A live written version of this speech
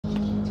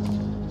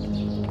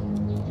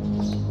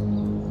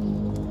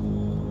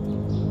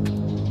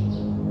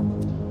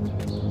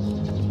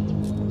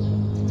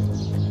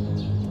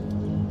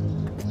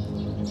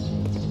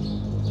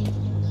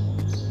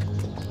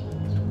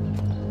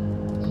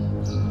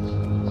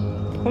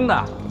空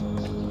的，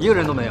一个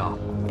人都没有。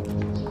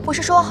不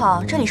是说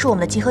好这里是我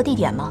们的集合地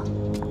点吗？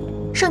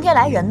盛天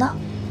来人呢？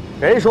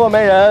谁说没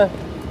人？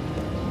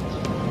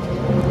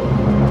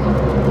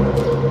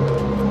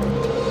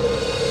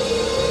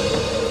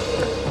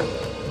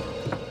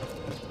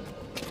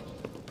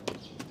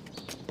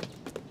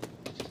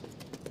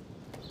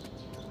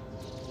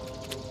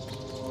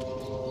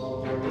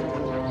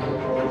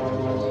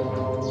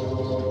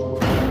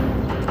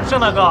盛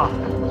大哥，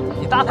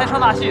你大台上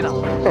大戏呢？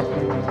哼，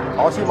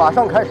好戏马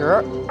上开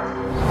始。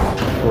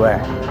诸位，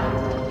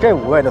这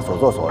5位的所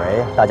作所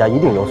为，大家一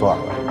定有所耳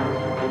闻。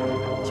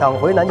抢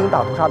回南京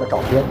大屠杀的照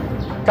片，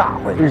炸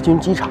毁日军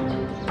机场，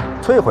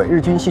摧毁日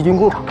军细菌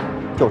工厂，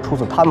就出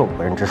自他们5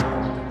个人之手。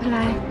原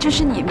来这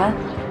是你们！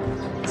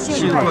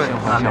幸会，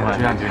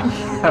志愿军。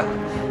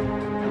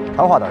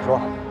长话短说，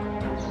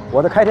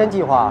我的开天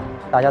计划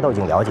大家都已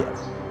经了解了。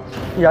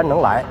既然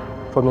能来，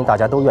说明大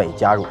家都愿意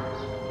加入。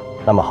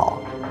那么好。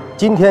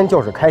 今天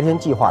就是开天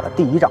计划的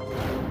第1仗。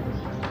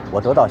我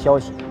得到消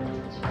息，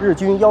日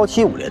军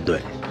175联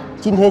队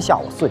今天下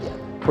午4点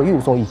会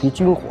运送一批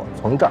军火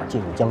从这儿进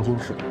入江津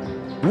市。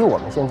以我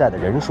们现在的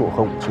人数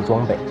和武器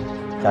装备，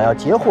想要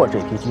截获这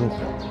批军火，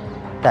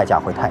代价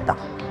会太大，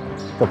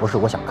这不是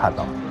我想看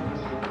到的。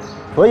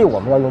所以我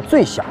们要用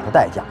最小的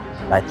代价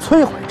来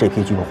摧毁这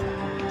批军火，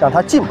让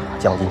它进不了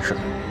江津市。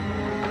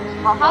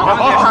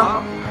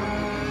好。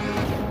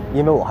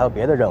因为我还有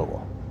别的任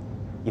务，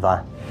一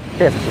凡。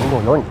 这次行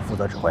动由你负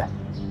责指挥，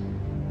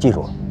记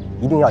住，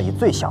一定要以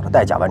最小的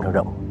代价完成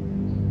任务。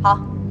好。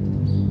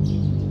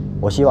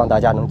我希望大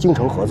家能精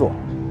诚合作，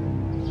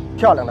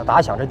漂亮的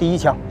打响这第1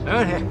枪。没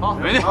问题，好，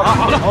没问题，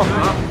好，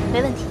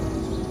没问题。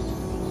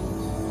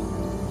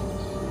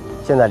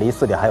现在离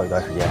4点还有一段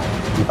时间，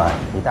一凡，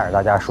你带着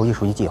大家熟悉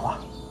熟悉计划。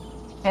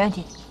没问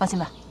题，放心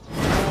吧。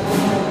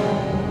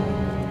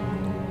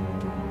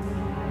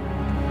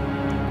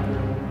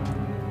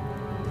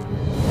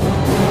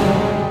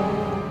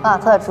 马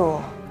特助，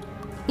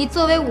你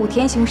作为武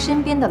田雄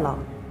身边的老人，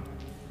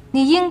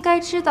你应该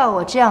知道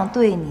我这样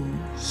对你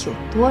有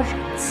多仁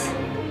慈。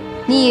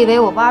你以为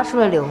我挖出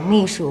了柳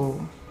秘书，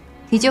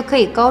你就可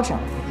以高枕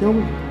无忧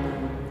了？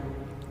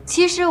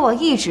其实我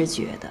一直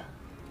觉得，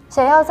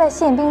想要在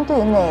宪兵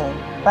队内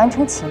完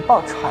成情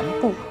报传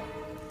递，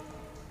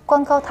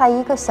光靠他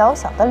一个小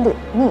小的柳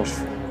秘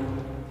书，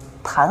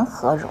谈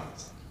何容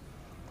易？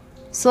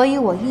所以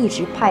我一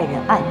直派人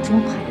暗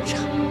中盘查。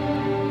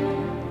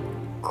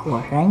 果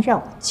然让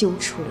我揪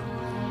出了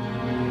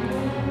你。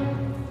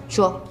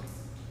说，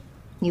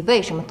你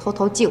为什么偷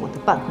偷进我的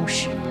办公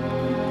室？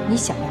你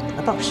想要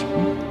得到什么？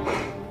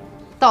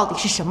到底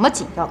是什么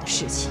紧要的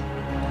事情，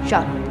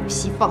让你不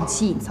惜放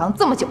弃隐藏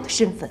这么久的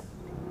身份？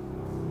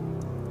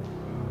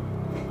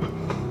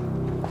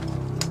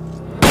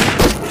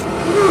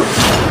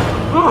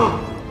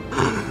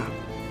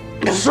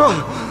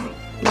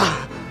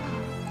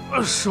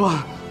说，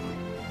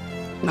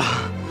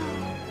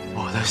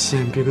我的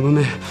宪兵队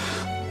内。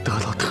 得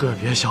到特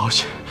别消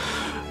息，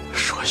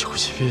说有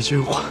一批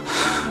军火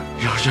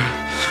要运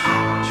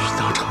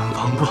到城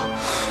防部，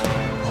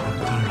我们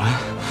的人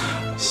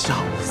下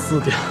午4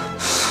点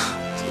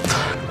在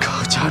高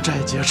家寨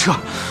劫车。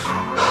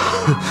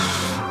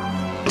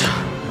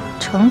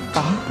城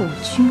防部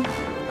军火？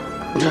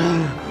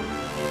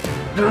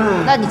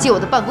那你进我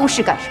的办公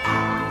室干什么？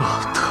我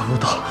得不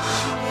到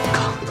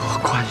更多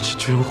关于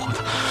军火的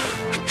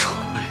种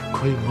类、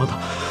规模的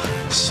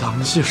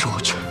详细数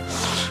据。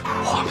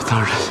 我们的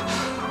人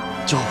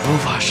就无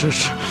法实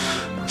施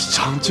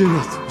详尽的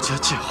阻截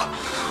计划。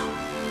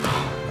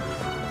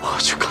我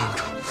去看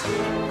看，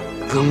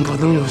能不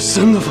能有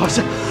新的发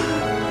现。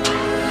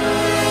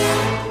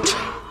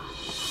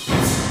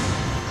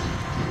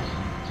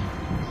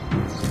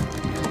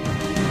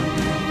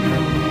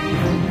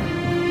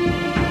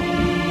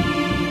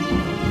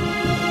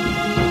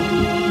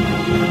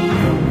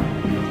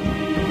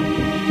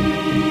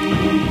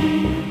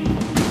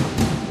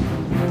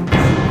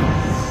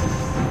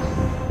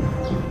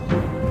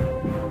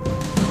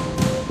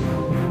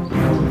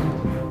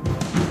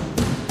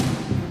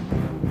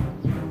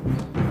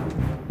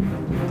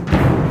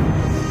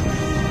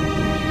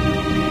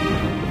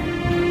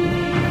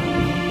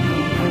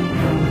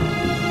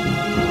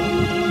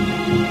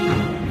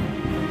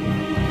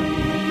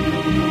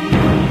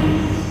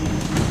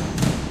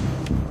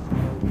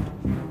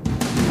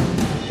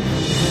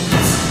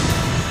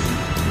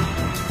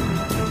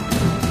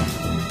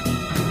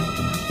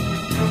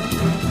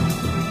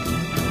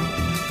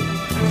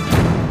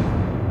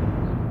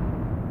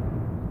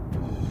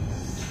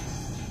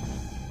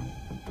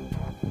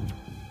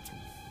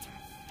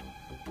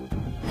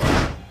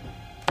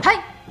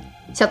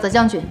小泽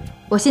将军，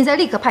我现在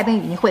立刻派兵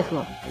与您会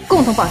合，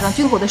共同保障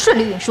军火的顺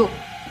利运输。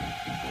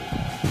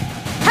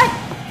嗨，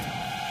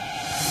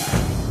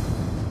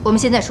我们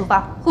现在出发，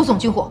护送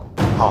军火。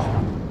好。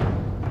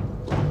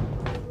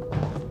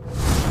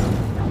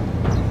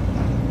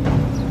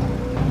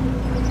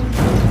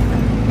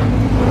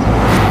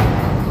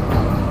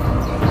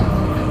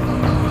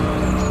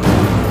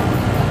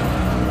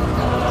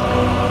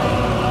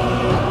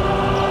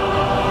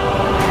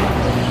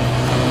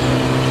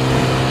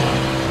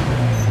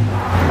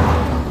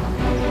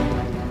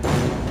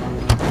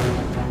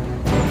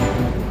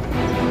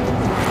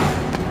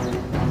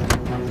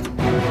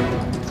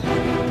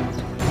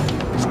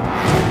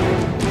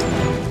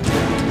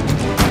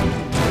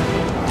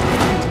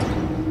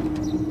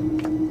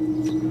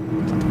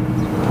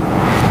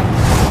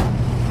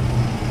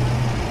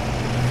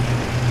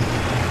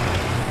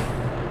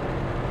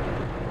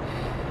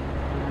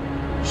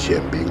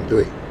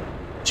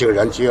竟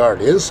然接二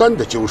连三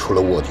地揪出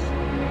了卧底，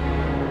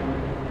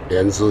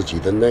连自己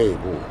的内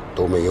部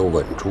都没有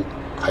稳住，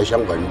还想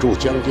稳住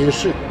江津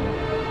市，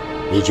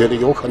你觉得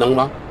有可能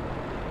吗？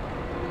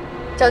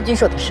将军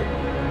说的是，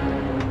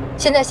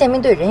现在宪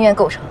兵队人员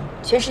构成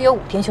全是由武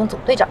天雄总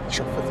队长一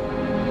手负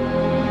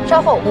责，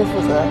稍后我会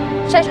负责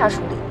筛查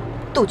处理，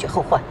杜绝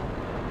后患。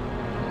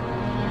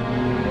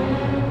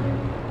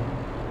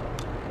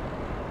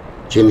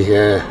今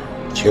天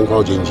情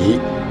况紧急，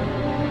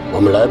我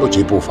们来不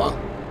及布防，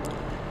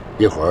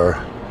一会儿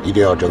一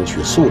定要争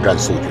取速战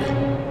速决，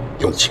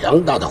用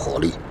强大的火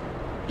力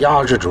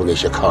压制住那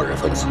些抗日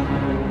分子，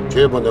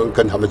绝不能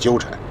跟他们纠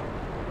缠，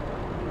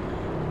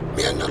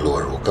免得落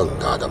入更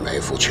大的埋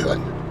伏圈。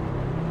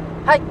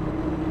嗨。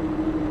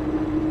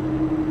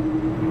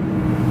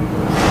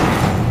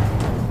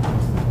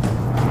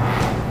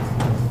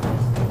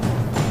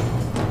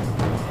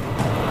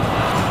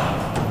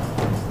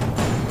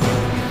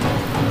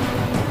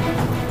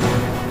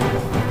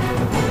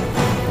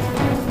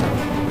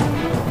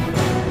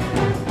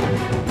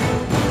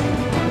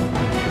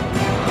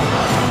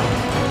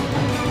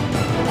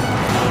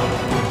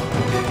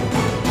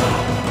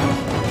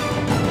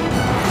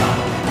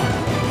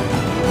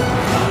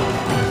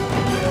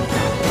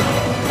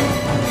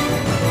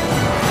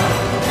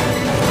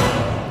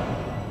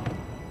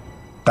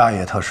大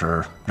野特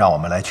使让我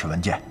们来取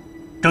文件。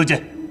证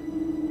件。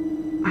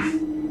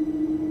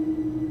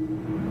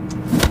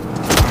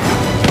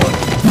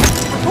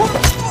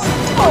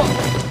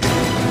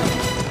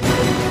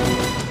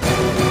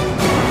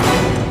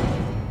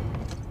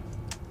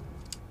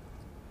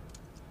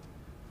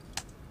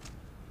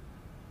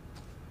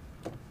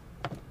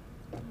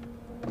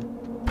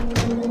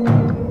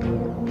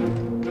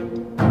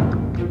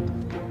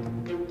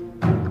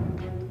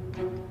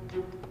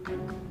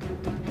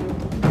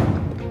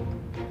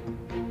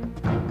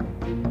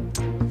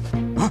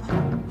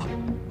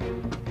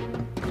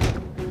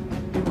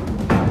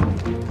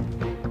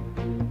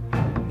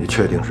你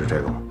确定是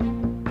这个吗？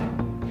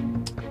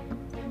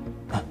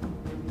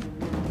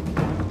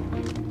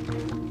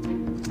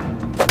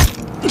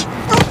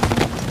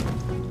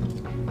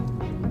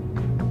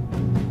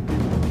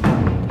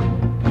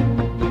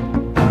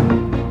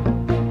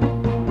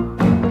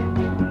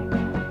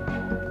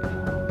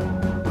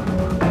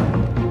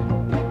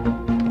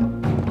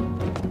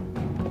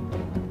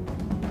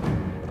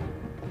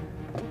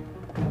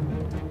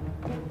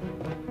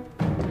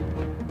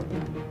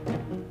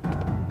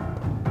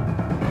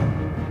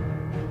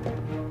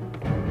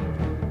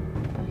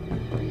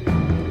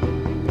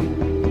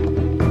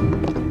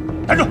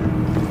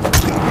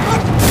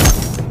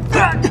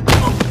站住！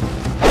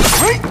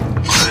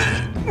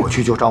我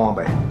去救张往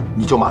北，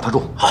你救马特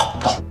柱。好，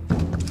走。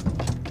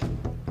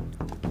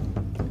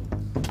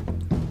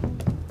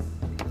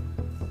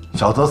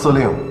小泽司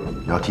令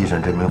要提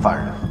审这名犯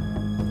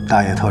人，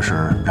大野特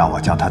使让我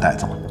将他带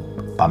走，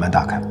把门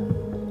打开。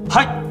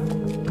嗨。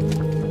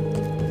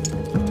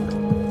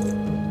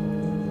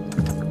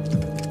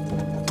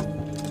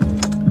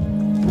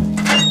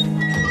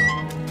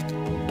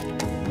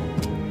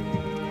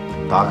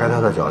打开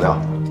他的脚镣。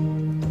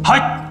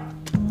嗨。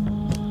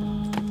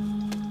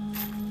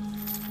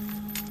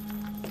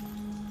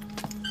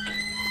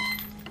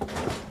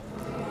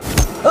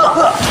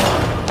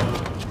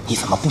你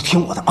怎么不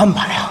听我的安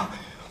排啊？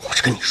我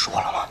是跟你说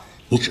了吗？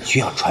你只需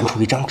要传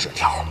出一张纸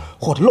条，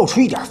或者露出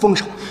一点风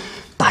声，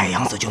大野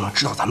洋子就能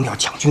知道咱们要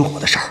抢军火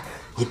的事儿。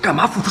你干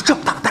嘛付出这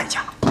么大的代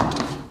价？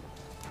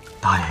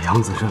大野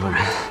洋子这个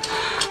人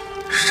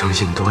生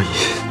性多疑，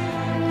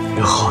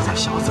又好在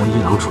小泽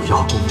一郎主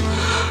邀功，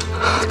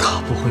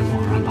他不会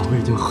贸然把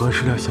未经核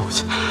实的消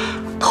息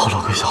透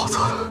露给小泽。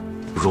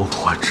如果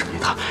我质疑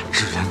他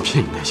只言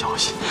片语的消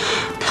息，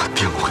他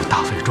定会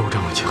大费周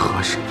章的去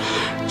核实，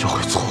就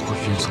会错过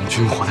运送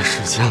军火的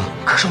时间了。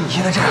可是你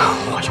现在这样，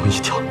我用一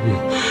条命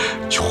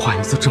去换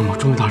一次这么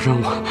重大任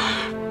务，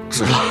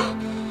值了。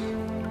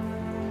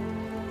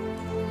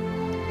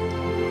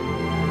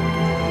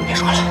别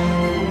说了，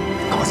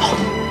跟我走。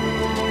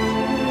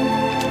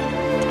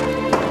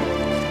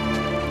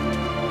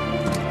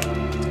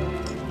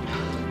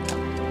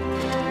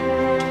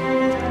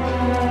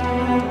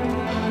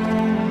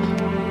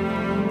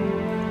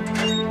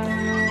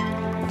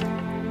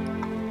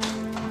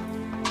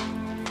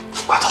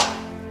快走！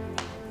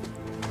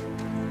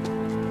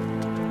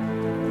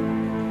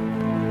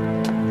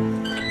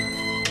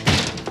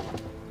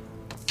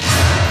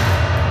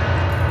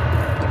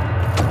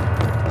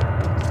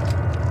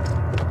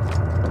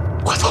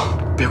快走，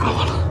别管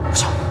我了。不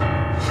行，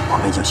我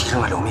们已经牺牲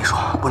了刘秘书，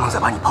不能再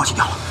把你抛弃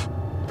掉了。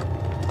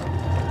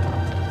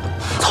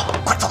走，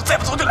快走，再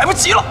不走就来不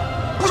及了。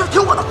不是，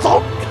听我的，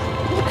走，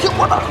你听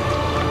我的，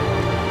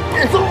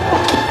别走。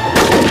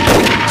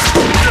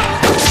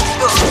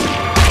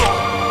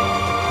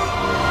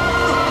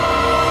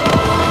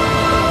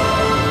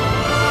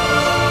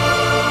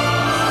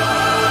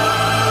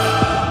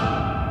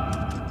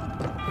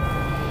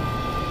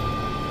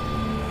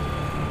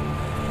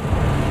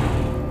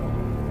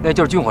那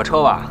就是军火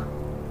车吧？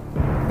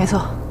没错，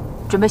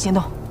准备行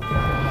动。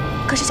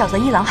可是小泽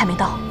一郎还没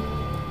到。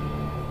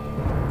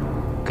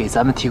给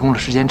咱们提供了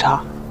时间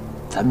差，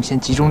咱们先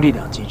集中力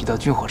量解决掉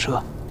军火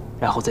车，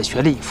然后再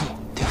全力以赴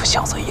对付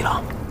小泽一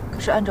郎。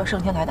可是按照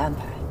盛天台的安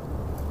排，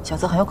小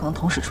泽很有可能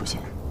同时出现。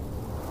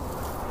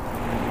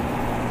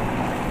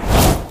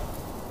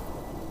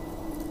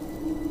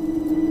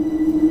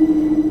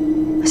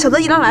小泽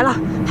一郎来了，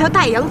还有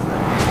大野洋子。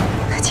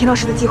秦老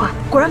师的计划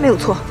果然没有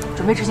错，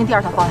准备执行第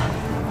2套方案。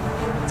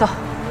走，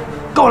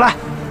跟我来。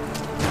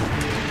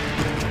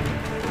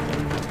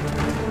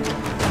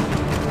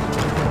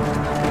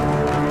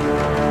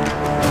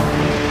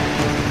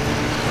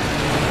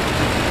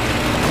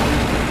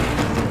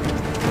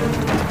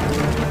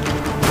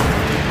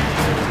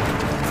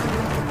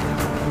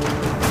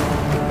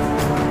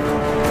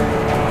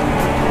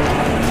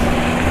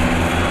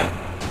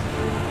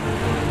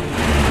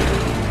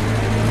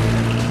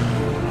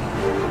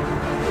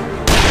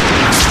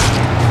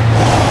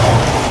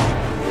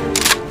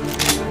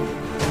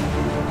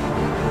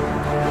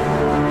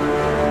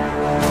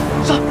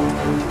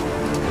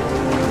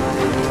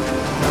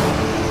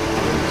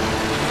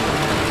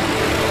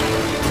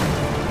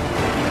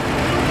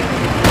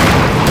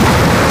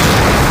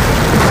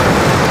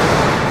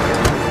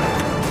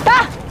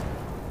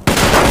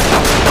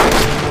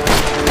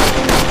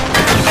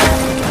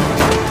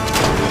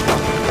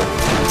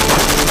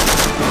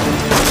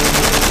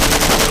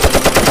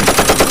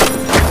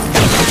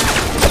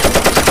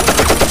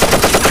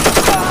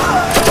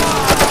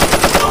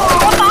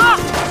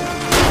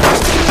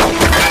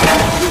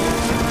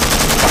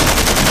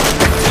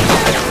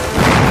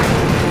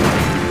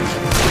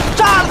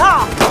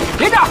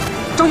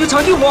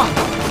抢军火！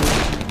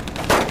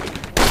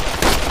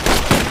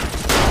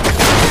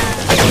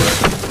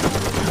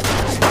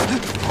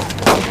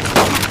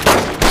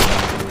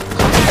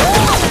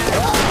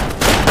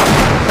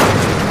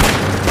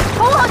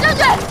保护好将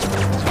军！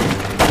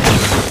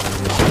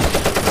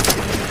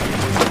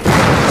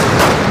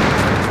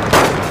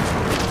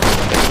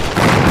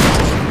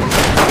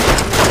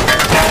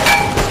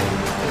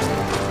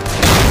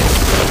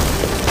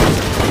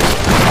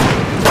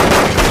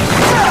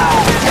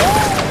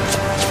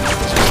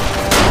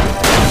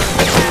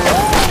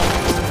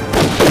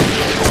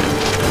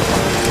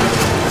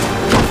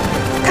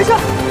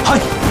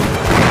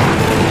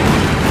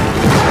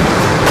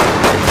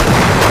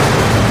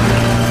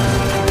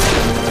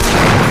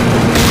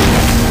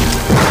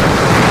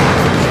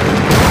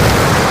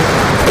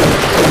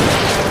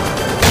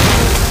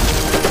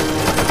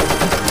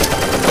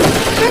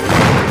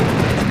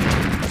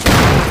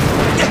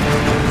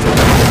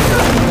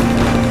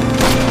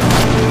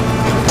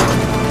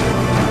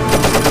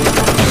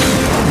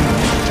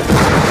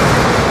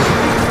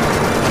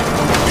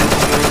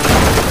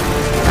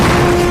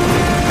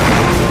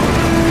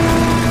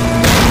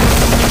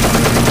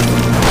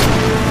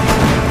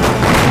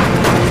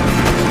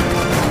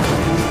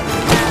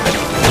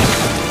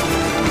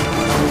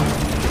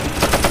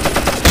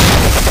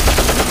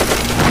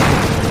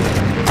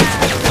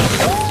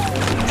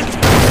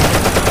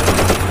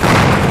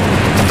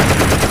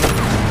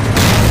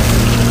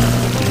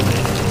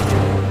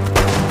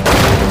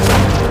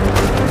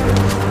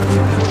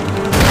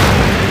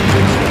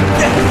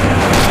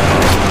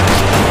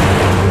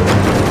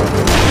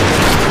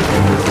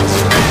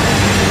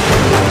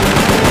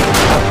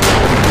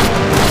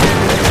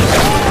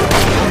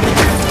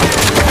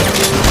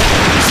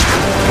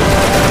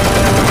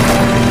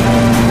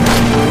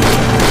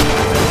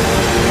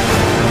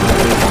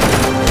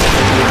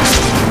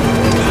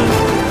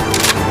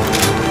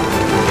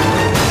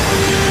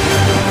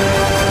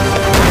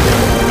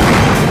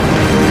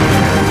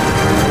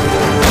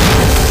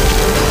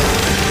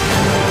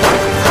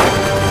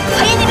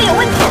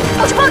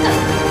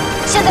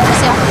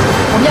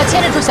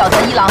小泽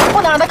一郎，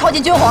不能让他靠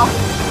近军火。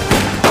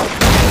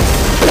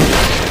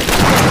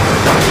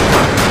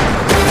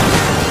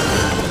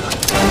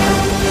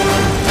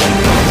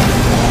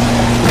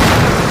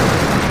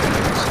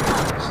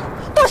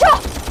动手！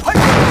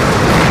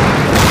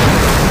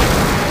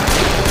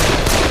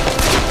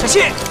小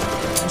西，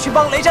你去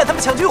帮雷战他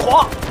们抢军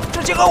火，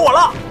这交给我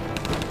了，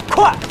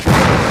快！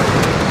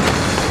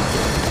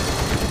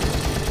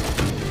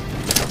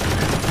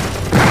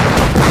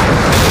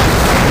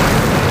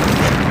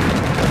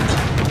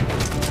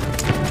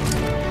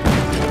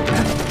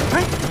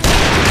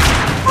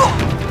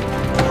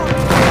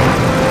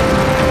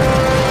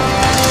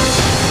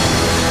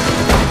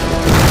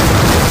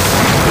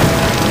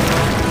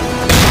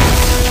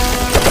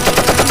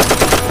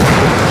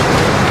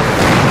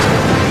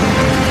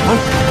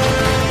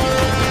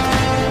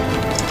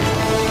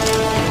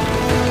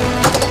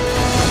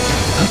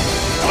 小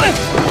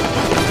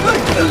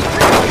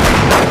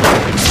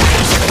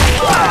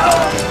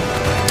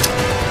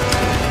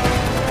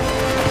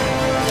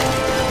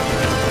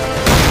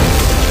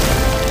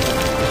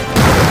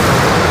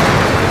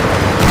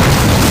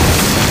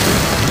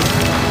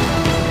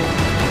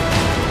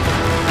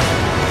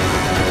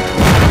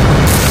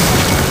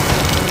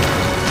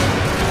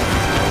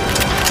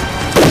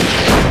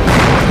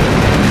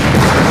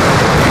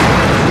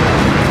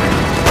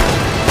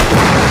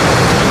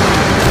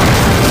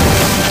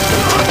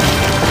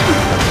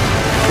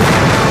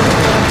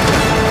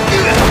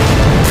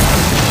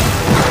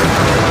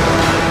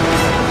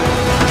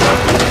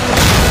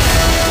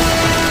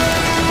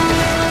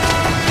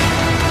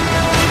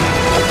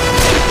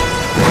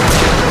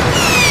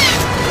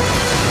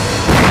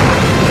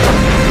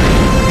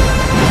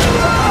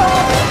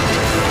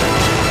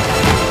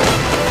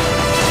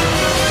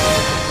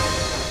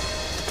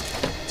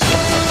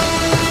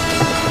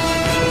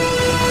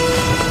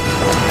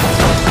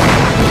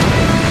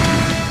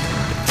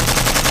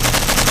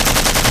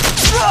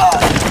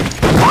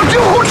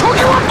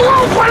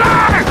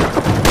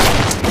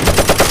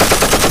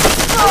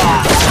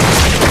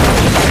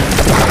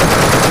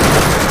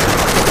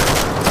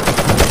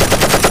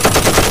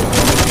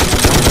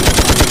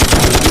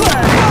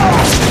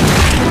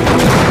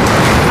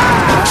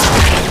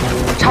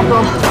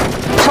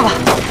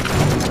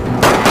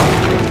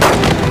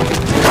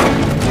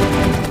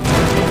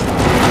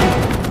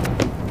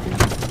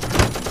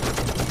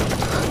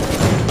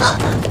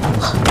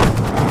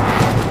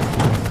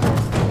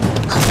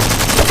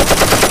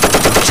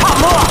差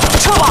不多了，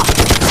撤吧。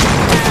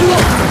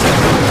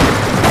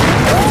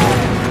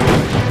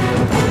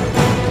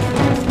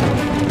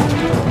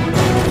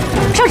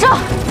上车！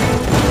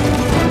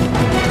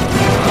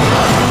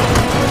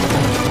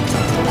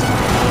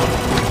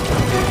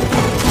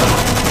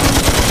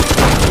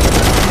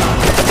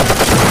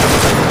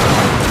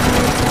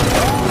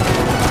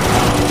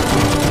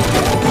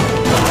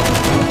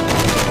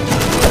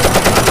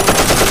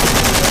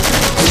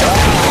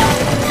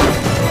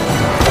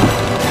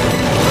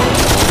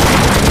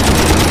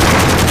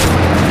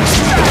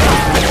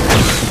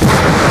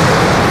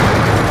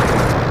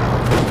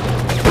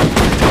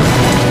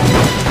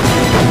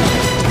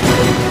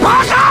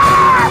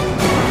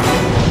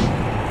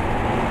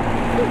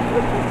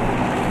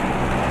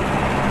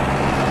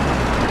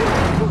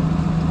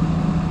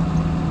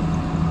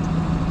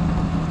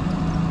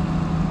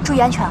注意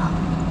安全啊！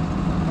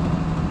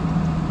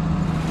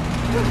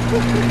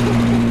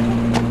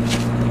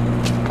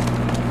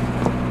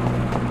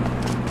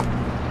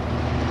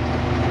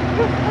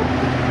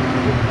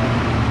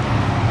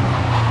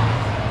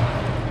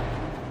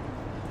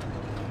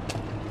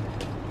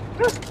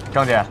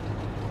张姐，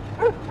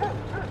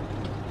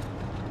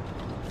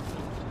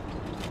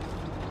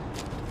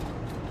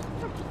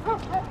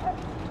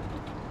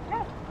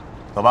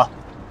走吧。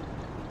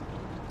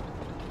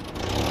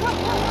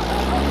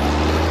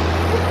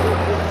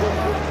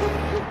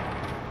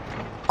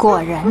果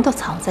然都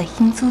藏在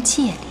英租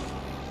界里。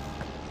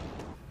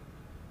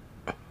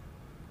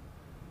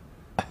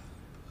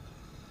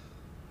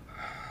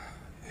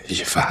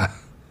一凡，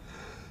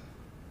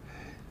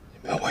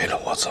你们为了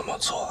我这么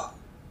做，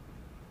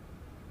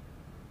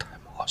太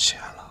冒险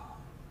了。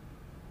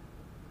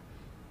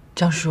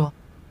张叔，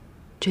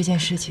这件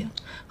事情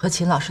和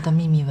秦老师的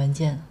秘密文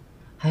件，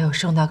还有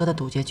盛大哥的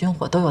堵截军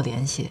火都有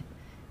联系，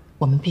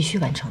我们必须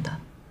完成的。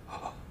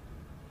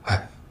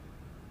哎，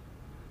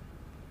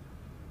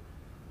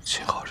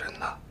秦好人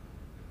呢？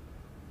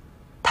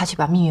他去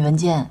把秘密文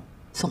件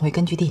送回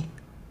根据地。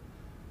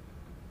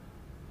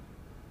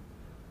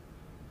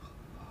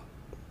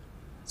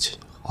秦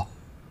好，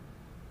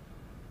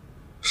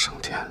升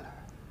天了，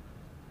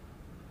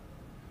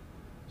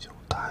有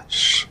胆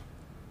识。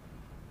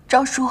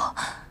张叔，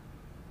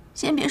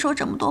先别说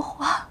这么多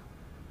话，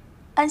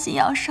安心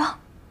养伤，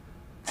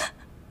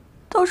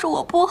都是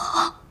我不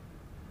好，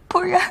不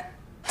然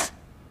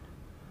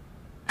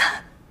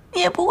你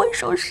也不会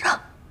受伤。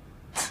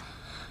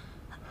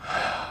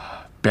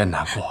别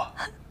难过，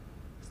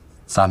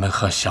咱们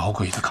和小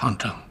鬼的抗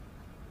争，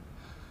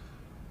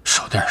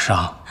受点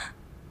伤，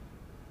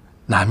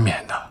难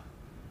免的。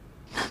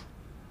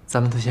咱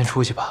们都先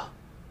出去吧，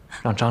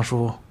让张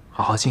叔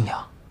好好静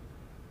养。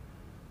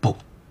不，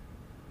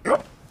哎呦，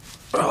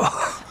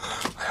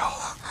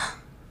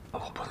我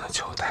不能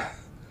交代，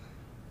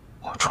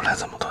我出来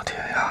这么多天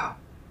呀，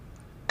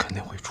肯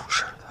定会出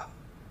事的，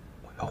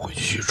我要回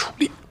去处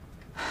理。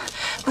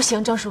不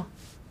行，张叔，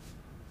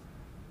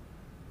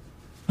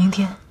明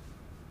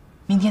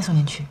天送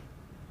您去。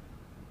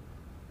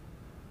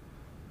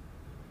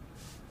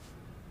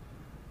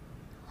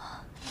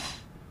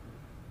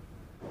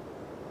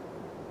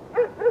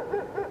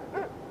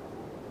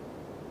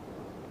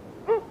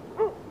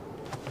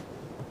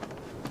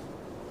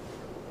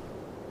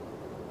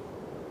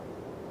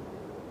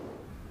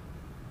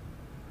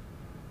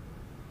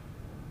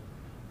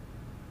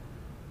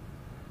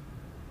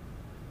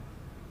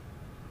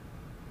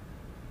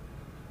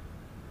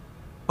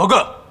报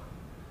告。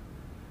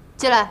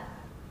进来。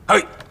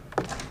嗨。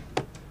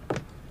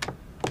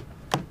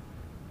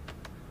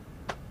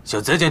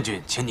小泽将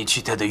军，请你去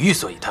他的寓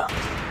所一趟。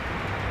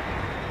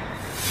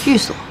寓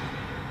所？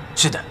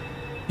是的，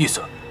寓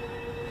所。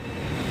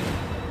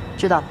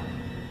知道了。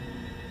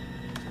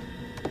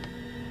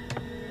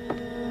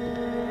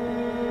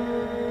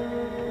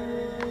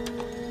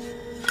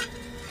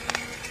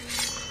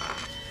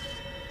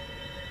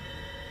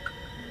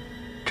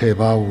这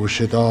把武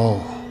士刀，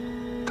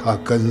它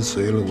跟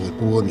随了我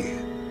多年，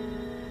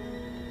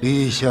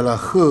立下了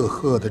赫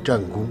赫的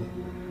战功。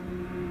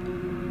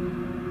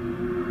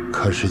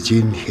可是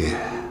今天，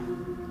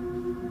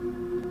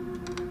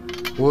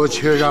我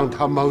却让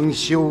它蒙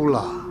羞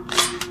了。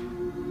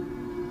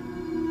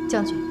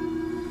将军，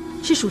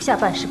是属下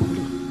办事不力，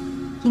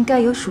应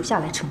该由属下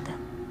来承担。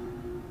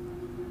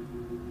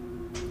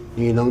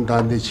你能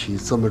担得起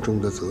这么重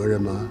的责任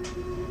吗？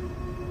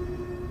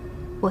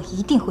我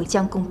一定会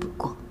将功补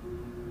过。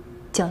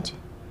将军，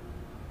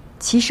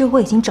其实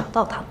我已经找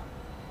到他们，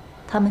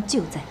他们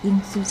就在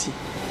英租界。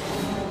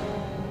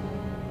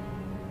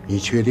你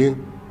确定？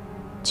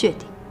确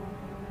定。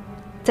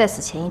在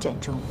此前一战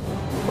中，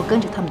我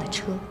跟着他们的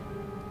车，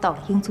到了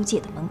英租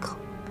界的门口。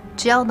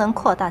只要能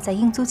扩大在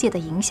英租界的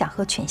影响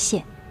和权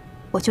限，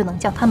我就能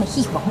将他们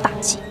一网打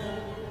尽。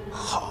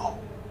好，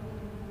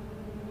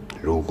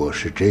如果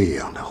是这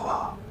样的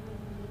话，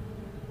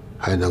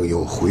还能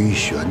有回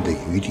旋的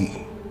余地。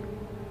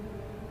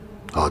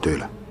哦，对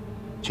了，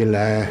近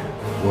来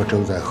我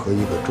正在和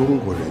一个中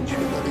国人取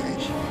得联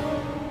系，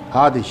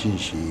他的信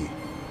息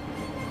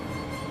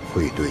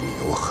会对你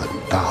有很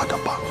大的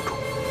帮助。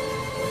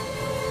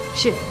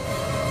是。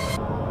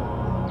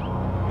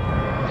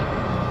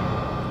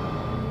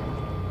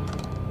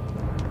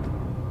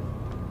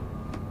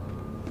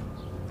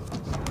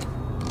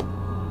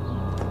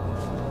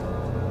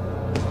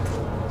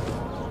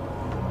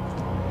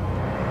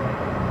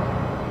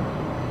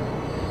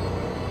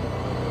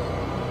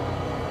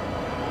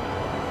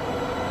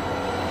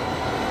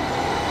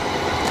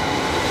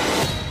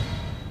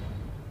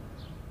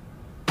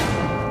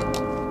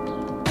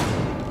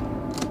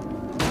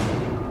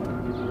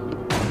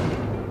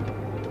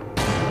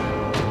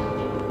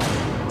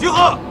集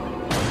合！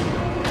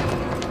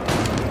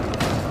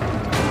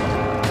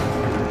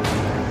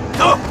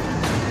走！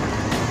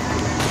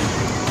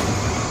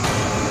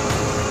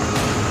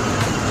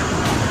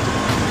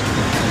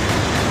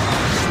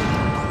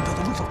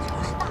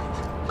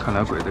看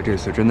来鬼子这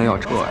次真的要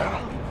撤呀！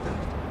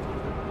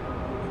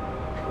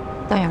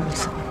当然如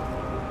此。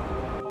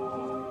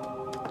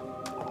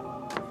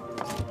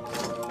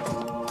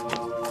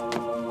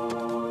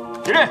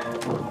起立！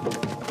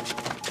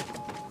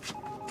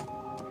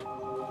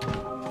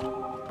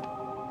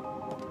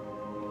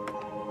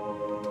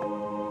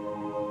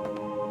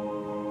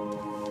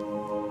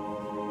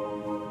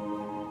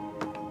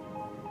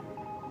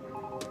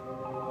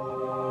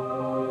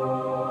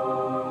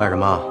干什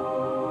么？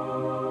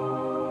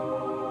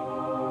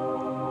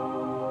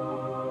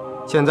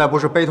现在不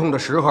是悲痛的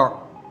时候，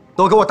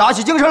都给我打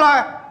起精神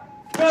来！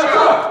是。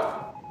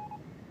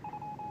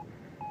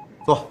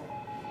坐。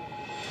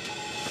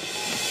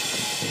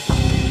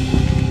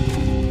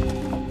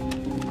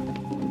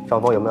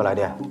上峰有没有来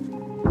电？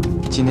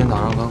今天早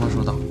上刚刚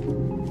收到。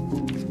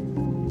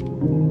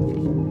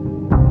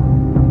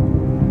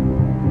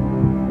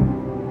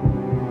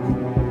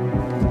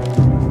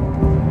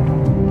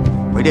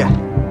回电。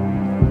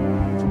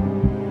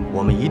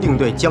我们一定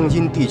对江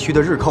津地区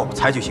的日寇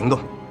采取行动。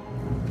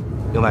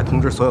另外，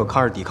通知所有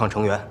抗日抵抗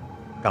成员，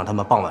让他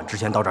们傍晚之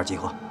前到这儿集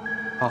合。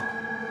好。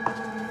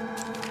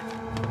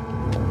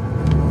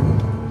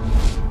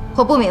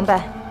我不明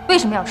白为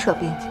什么要撤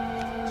兵。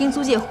英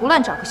租界胡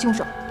乱找个凶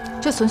手，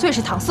这纯粹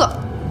是搪塞。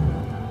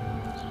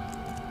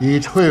以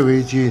退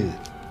为进，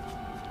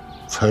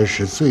才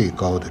是最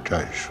高的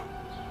战术。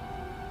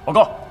报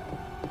告，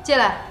进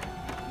来。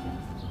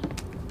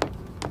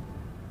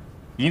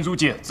英租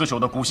界自首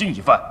的古姓疑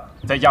犯，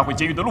在押回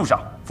监狱的路上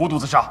服毒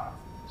自杀。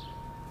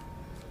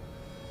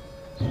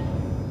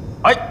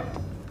哎，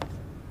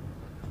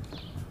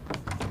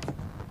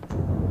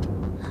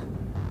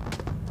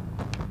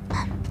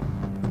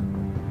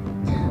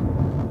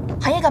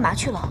韩烨干嘛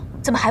去了？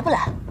怎么还不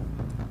来？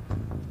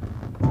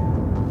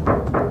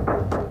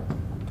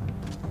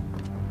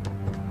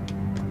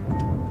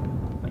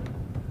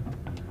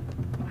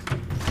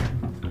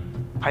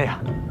哎呀，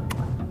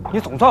你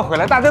总算回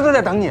来，大家都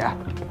在等你。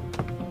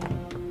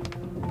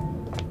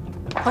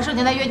和盛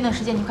年代约定的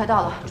时间已经快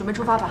到了，准备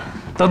出发吧。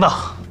等等，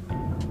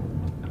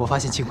我发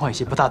现情况有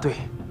些不大对。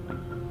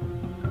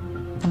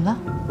怎么了？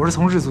我是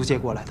从日租界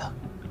过来的，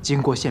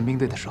经过宪兵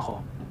队的时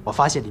候，我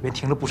发现里边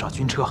停了不少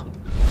军车。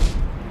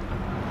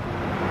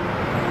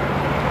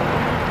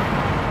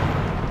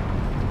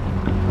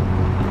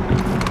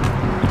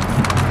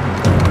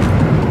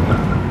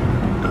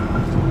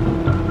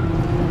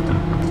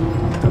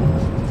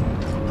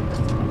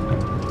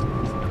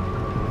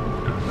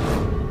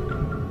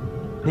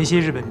那些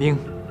日本兵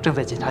正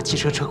在检查汽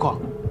车车况，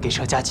给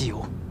车加机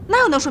油。那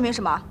又能说明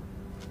什么？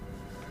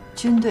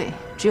军队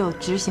只有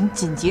执行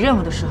紧急任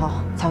务的时候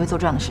才会做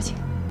这样的事情。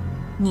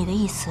你的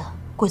意思，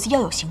鬼子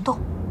要有行动？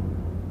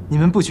你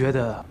们不觉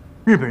得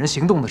日本人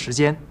行动的时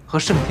间和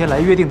盛天来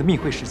约定的密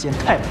会时间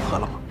太吻合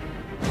了吗？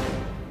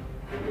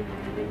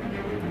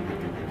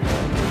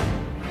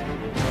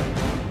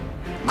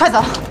快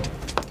走！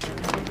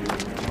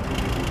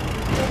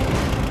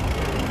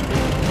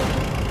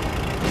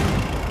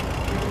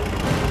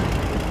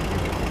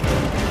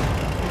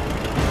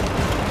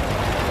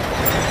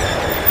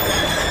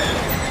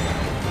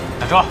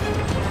车，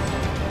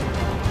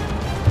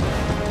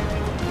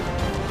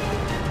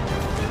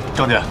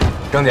郑姐，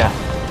郑姐，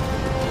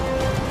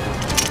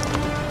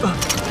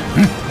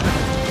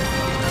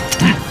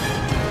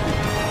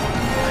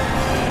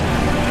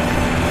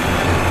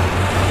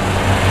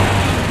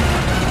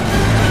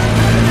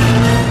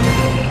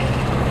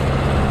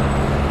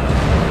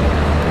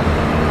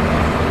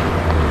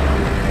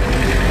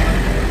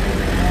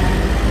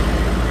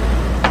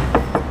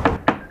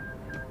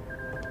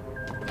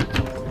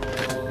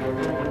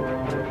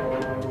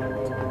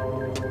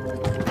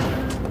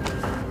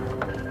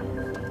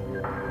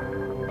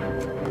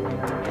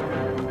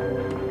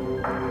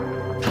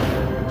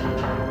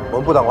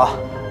我们不等了。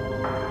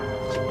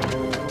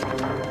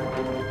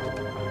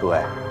诸位，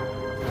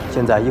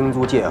现在英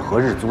租界和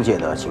日租界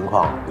的情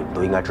况你们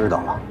都应该知道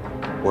了。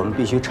我们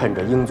必须趁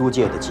着英租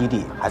界的基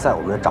地还在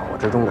我们的掌握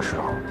之中的时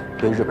候，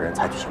对日本人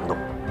采取行动，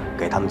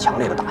给他们强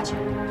烈的打击。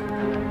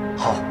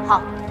好，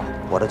好，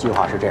我的计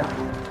划是这样的。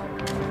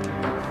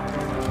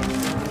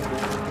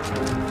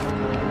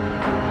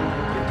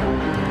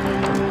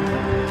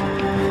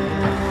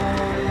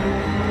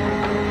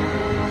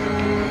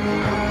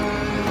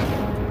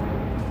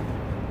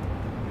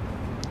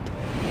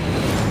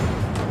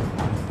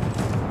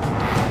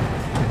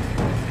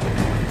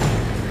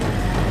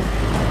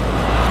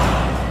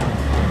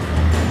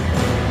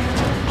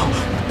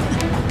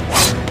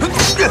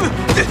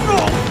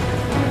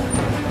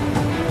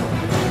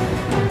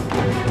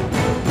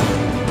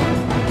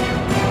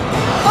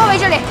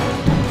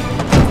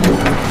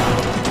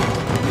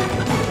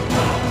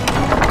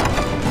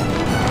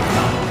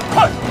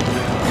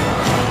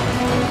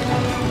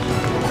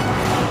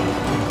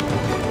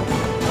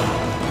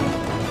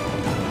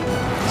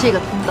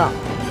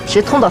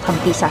直通到他们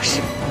地下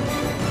室。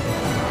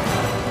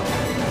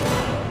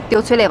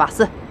丢催泪瓦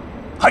斯。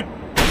嗨。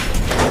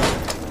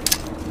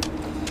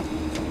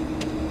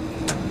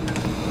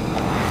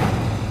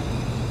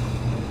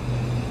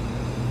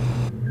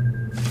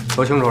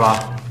说清楚了。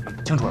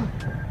清楚了。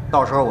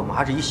到时候我们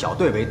还是以小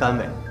队为单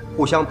位，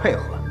互相配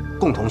合，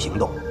共同行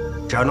动。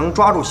只要能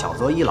抓住小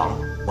泽一郎，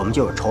我们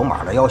就有筹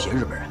码来要挟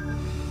日本人。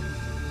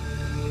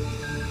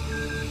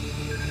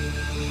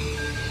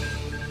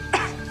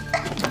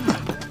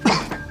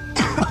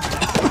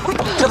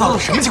 这到底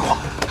什么情况？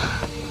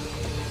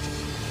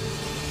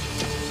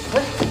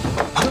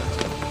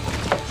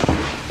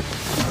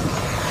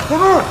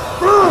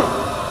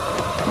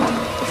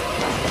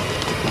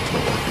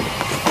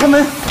开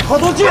门，好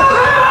多剑！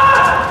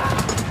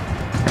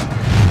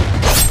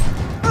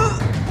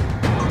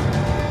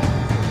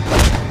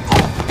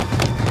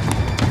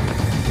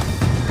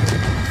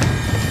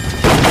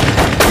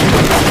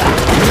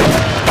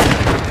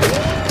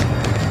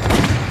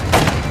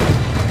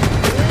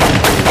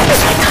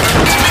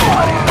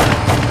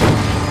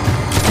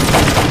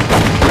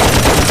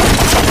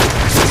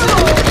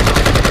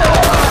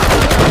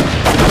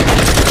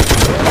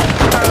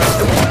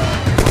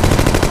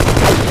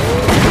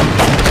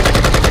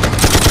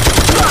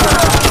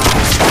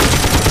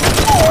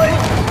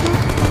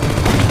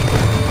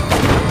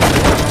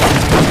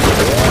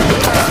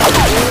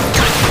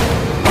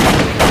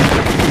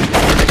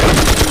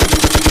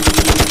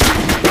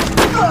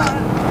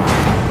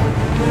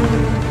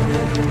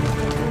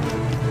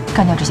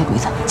干掉这些鬼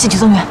子，进去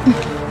增援。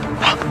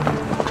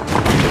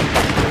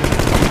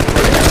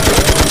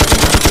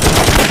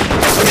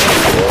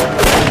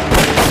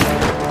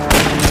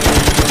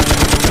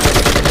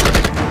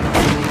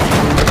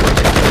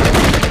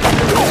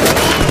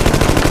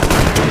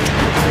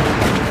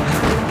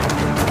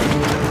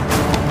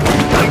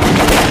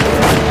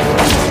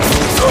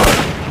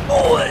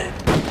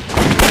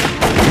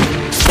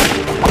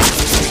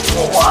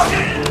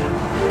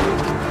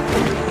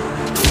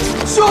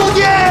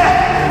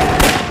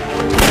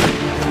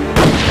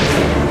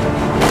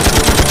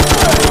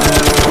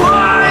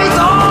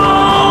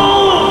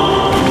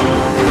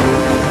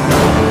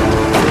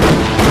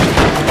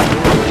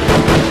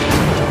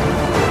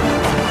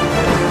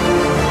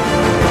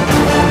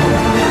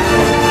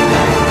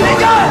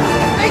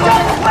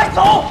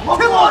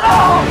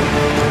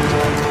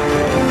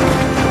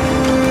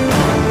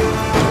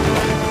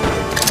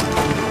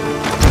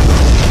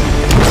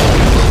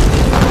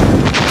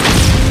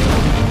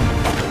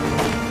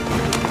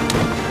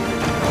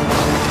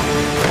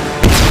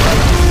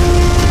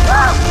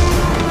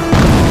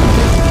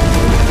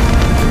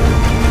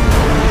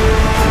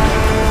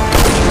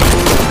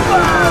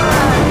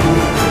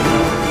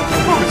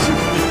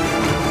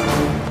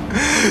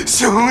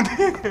兄弟！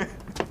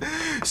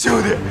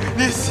 兄弟，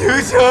你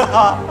醒醒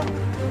啊！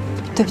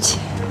对不起，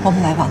我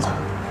们来晚了。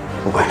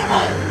不怪你们，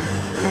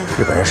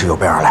日本人是有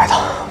备而来的，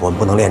我们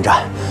不能恋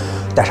战。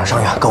带上伤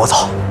员，跟我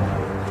走。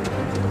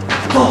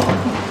走。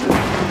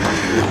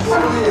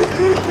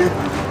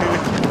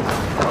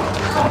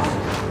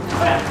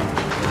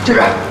这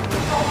边。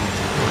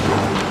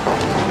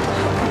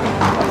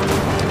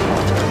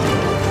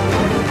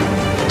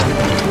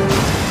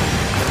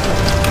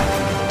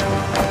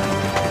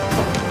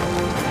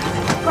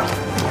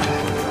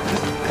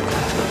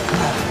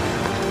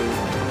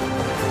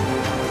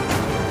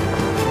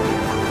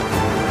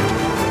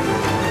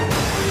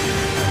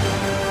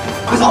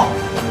 快走！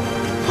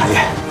韩爷，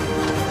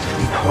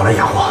我来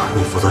养活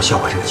你，负责销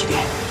毁这个基地。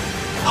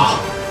好。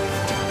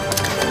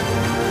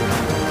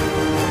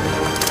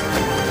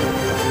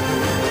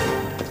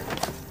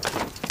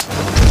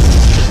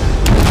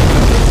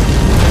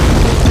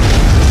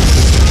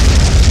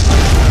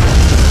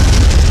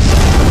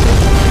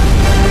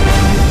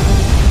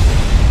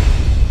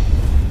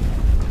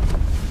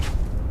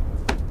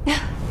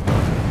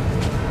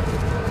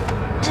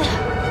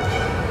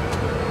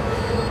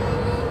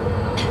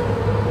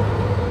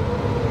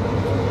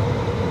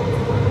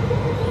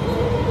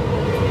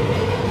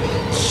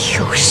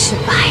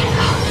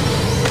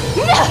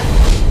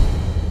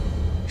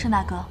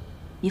大哥，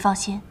你放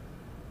心，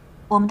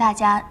我们大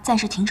家暂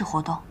时停止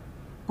活动，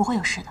不会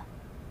有事的。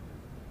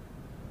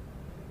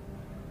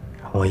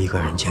让我一个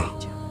人静一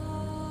静。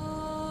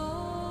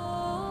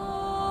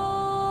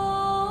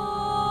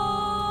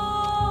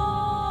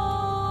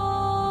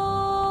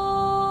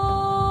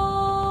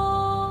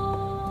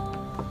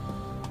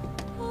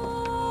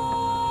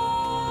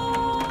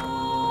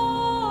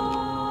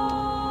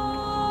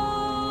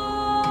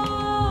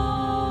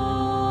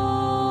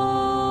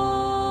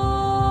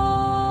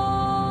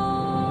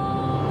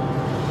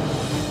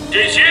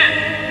这些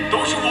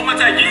都是我们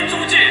在阴族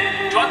界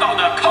抓到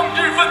的抗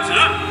日分子，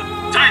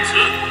在此，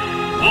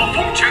我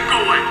奉劝各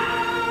位，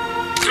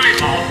最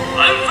好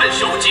安分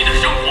守己的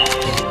生活，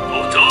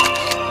否则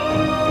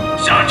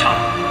下场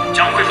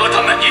将会和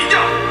他们一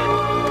样。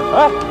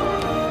哎，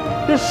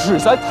这实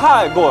在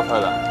太过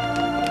分了，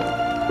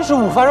这是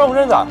误犯容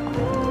忍的。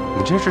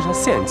你这是在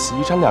掀起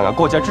一场两个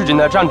国家之间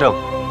的战争。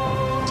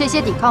这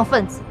些抵抗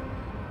分子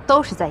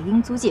都是在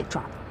英租界抓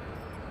的。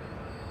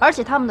而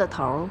且他们的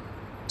头，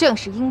正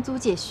是英租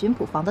界巡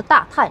捕房的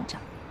大探长，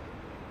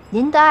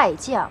您的爱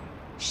将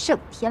盛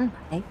天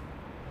来。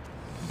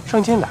盛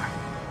天来？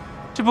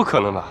这不可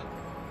能吧？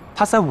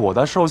他在我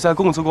的手下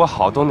工作过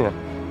好多年。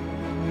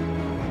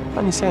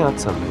那你想要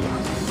怎么样？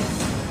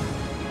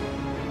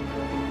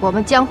我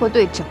们将会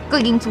对整个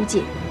英租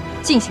界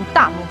进行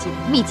大面积的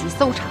密集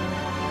搜查，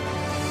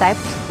逮捕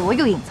所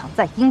有隐藏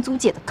在英租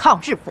界的抗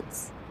日分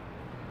子。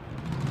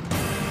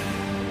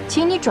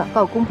请你转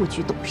告工部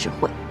局董事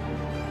会，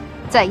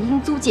在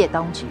英租界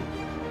当局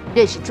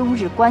认识中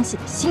日关系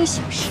的新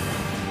形势，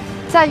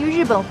在与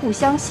日本互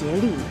相协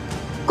力，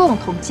共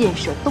同建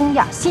设东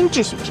亚新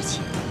秩序之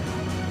前，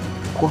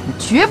我们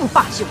绝不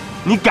罢休。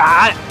你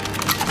敢？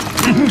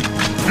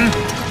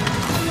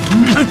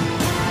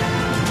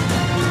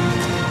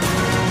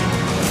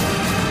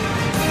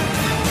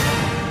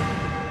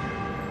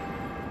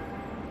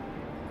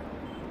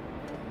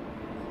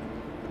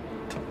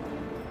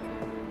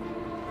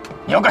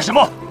你要干什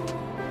么？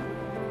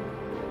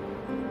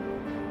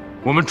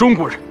我们中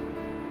国人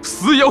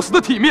死也要死的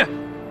体面，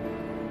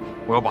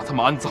我要把他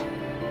们安葬，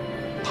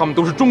他们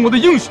都是中国的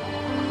英雄。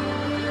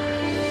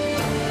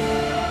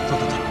走，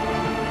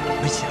我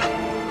们一起来。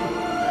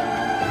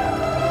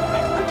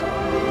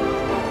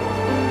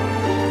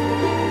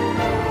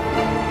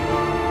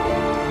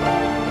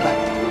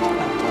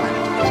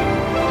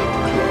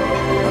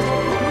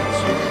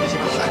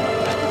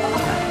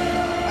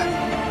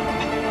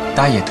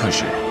大野特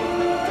使，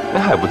你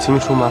还不清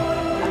楚吗？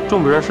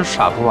中国人是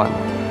杀不完的。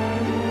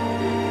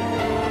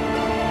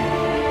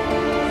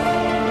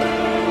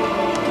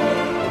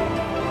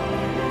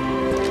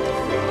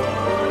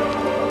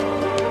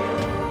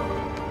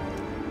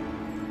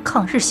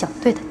抗日小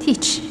队的地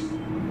址。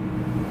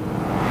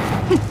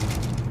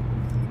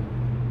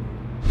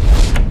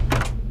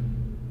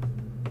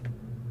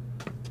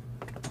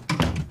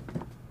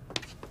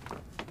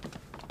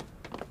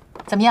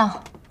怎么样？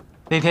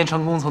那天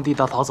成功从地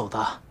道逃走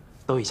的，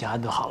都已经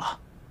安顿好了。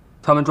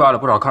他们抓了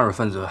不少抗日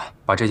分子，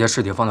把这些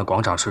尸体放在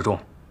广场示众，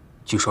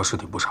据说尸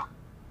体不少。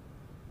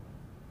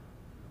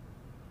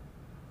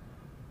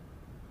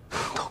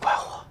都怪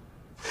我，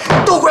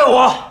都怪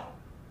我！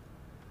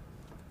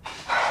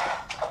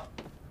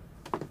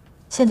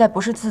现在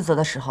不是自责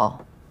的时候，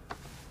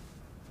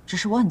只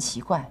是我很奇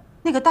怪，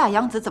那个大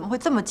洋子怎么会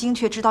这么精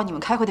确知道你们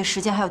开会的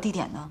时间还有地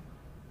点呢？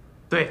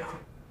对呀，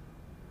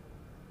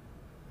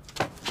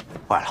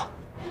坏了，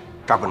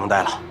这儿不能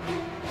待了。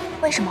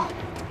为什么？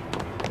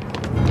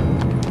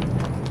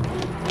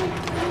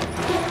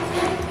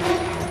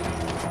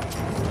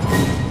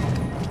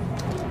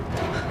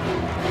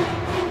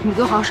你们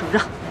给我好好守着。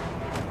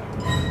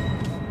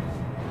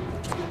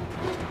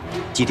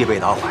基地被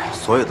打坏，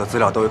所有的资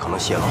料都有可能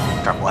泄露，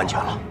这儿不安全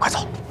了，快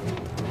走！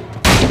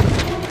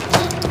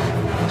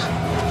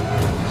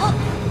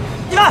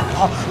你看，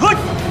快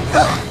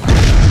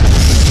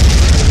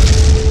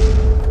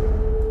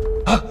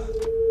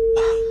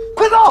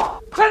走，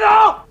快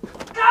走！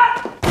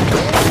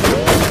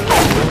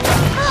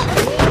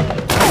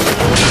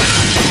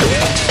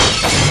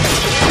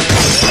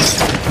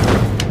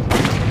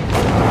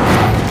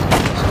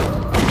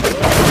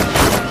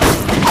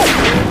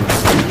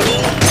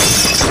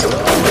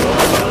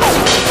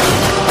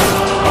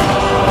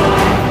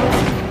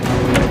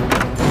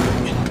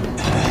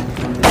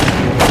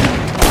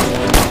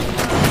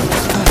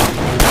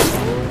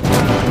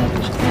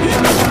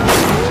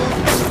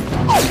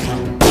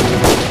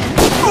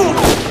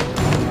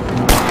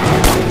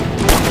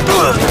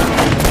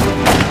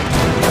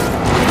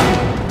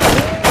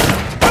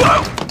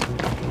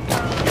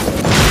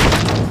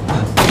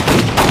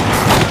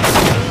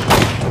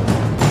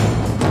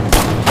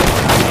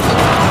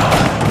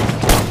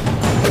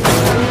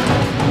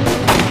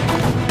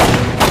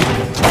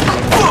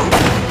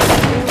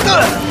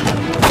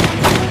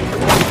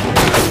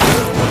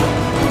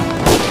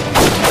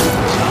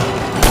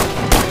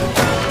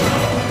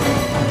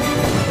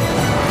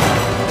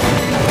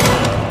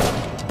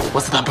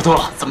子弹不多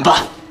了，怎么办？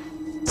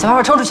想办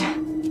法冲出去。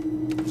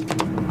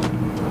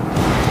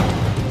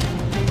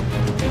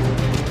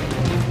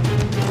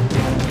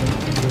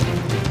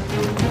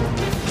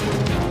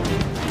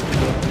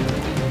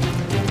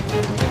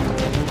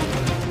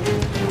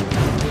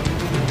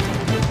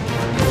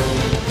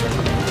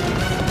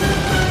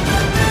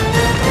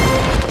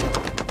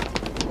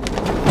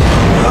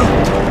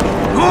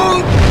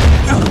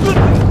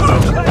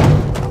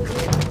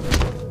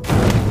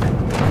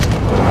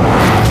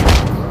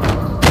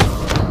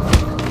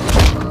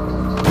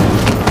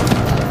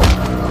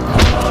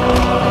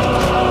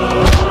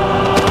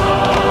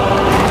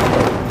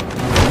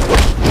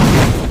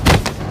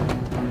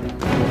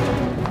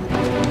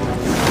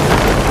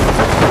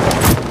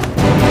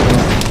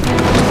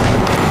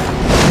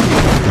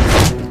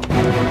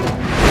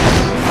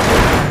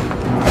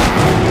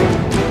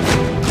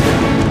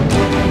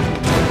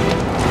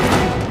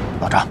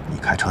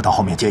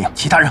接应，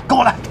其他人跟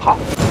我来。好。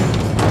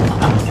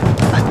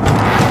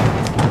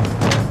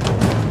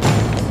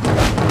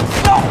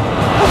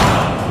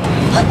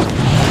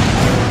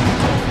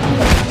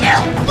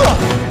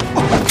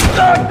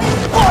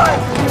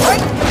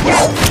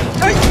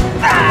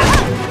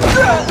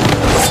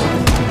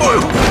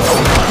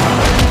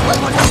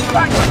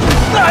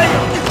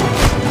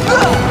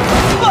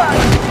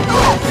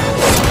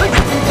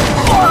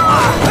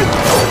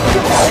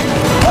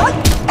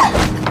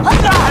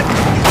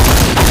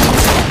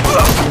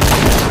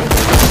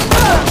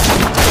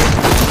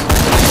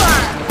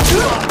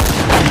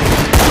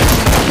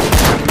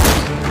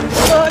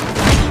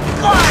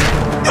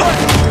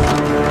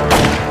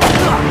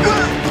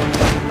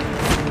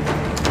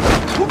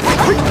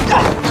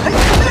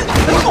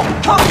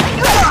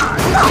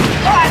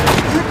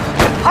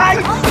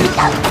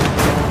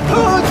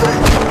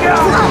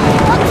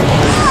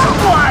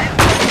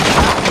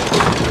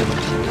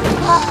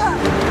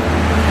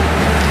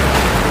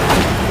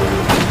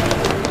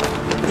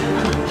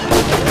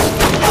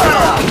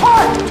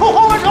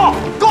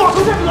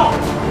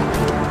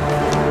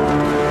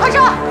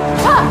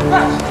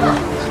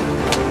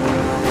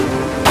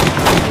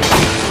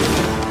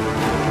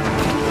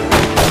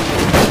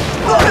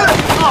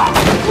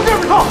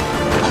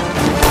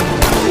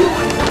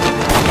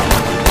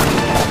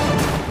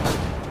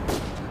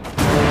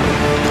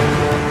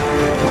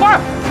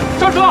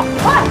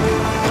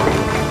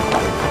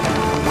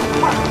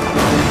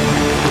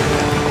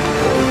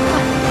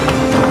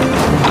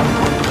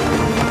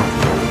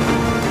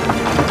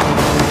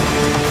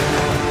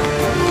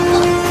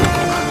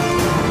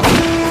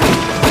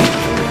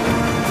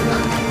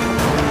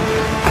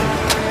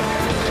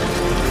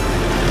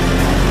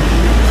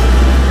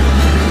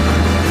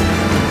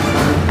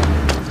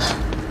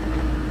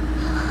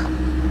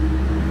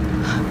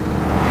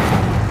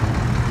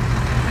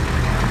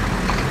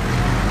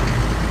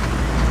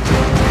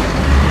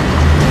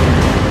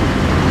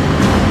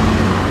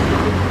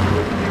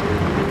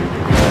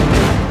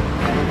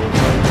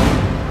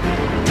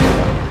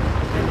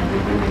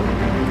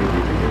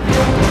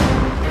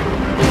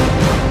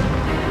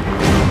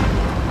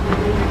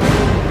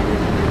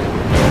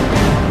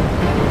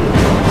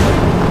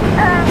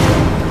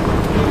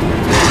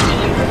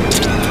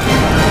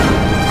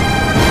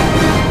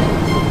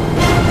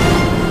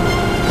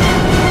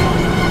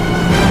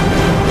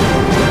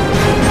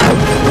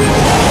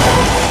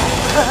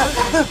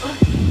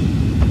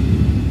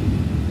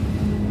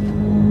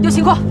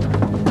情况，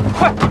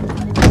快！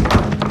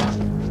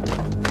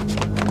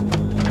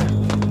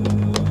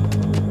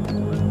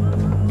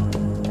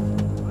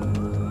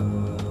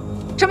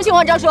什么情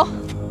况，张叔？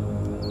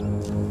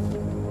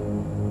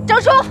张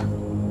叔！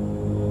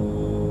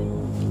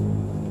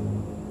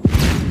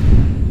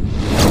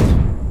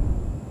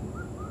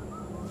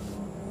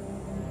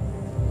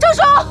张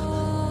叔！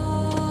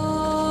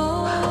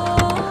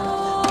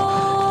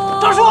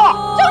张叔！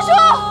张叔！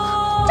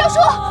张叔！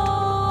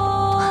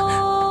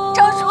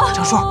张叔！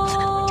张叔！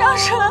张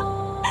叔！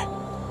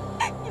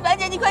你白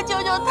姐，你快救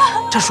救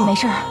他！张叔，没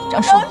事，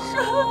张叔。张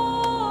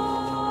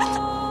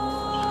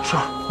叔，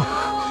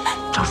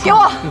张叔，给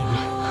我！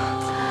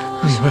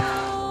你们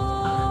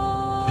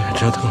别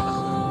折腾了。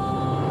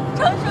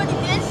张叔，你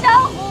别吓唬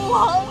我，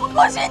我不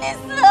许你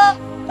死！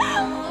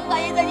我还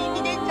也在你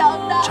面前长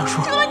大，张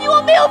叔，除了你，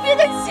我没有别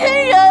的亲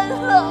人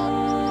了。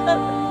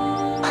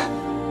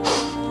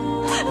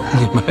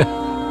你们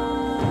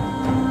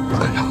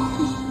还要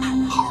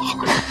好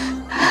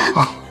好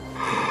啊！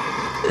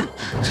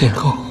今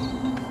后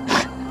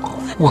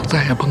我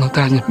再也不能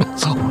带你们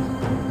走了，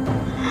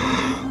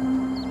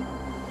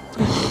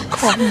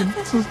靠你们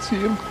自己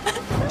了。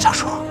张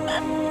叔，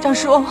张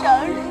叔，张叔，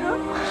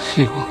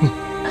希望你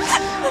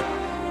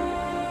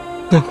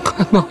能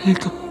看到一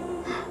个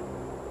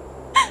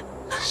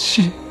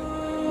新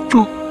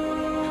中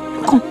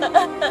国。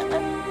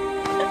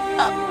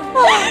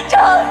张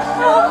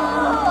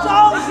叔，张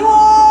叔，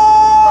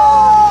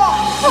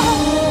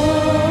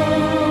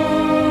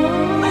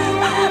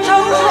张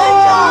叔，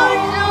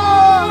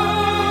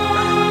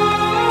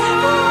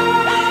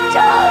张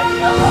叔。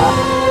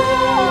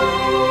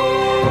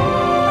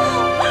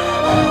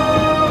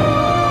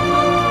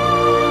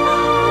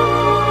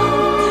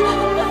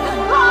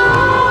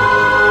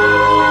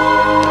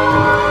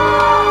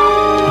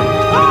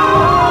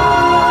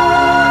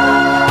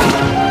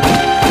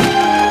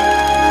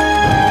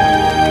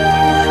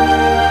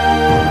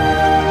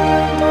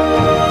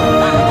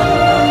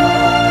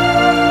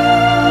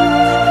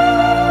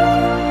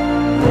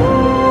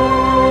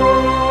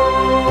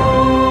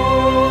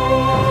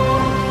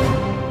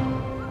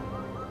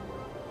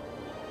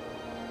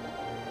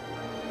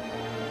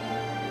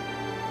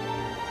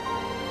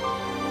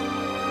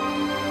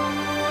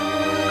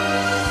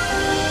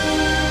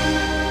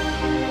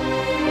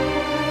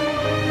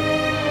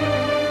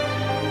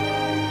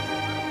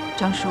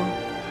张叔，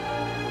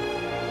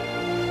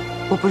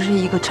我不是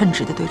一个称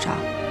职的队长，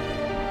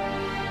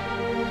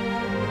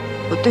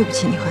我对不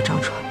起你和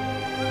张川。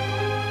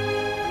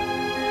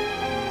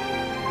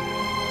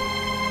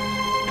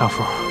张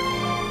叔，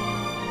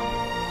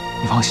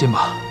你放心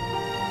吧，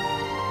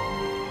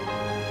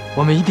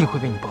我们一定会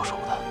为你报仇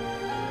的，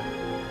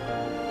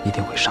一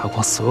定会杀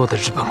光所有的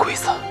日本鬼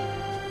子。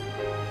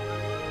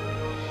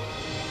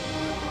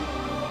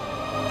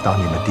当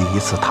你们第一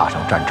次踏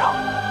上战场，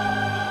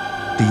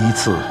第一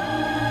次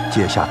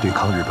接下对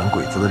抗日本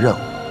鬼子的任务，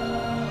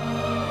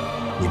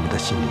你们的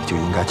心里就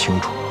应该清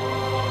楚，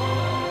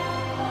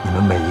你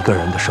们每一个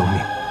人的生命，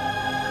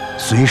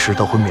随时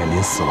都会面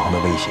临死亡的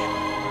威胁。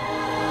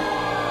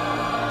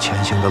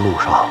前行的路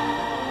上，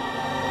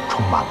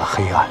充满了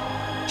黑暗、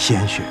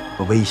鲜血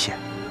和危险，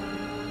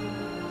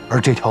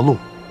而这条路，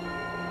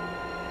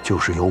就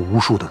是由无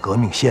数的革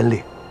命先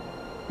烈，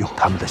用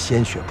他们的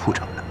鲜血铺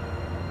成的。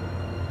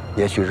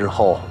也许日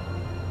后，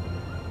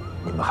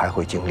你们还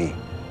会经历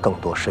更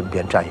多身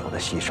边战友的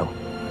牺牲，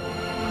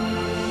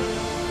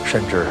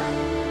甚至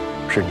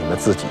是你们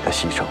自己的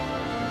牺牲。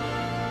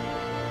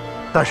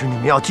但是你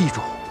们要记住，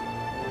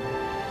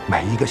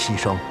每一个弥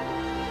牲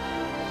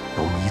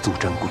都弥足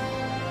珍贵，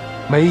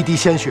每一滴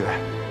鲜血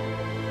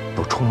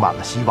都充满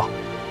了希望，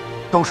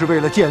都是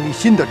为了建立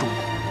新的中国。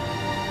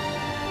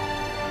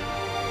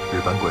日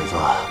本鬼子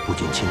不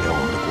仅侵略我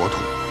们的国土，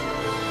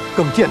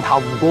更践踏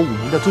五国五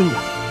民的尊严。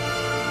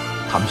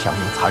他们想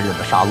用残忍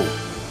的杀戮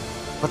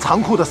和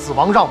残酷的死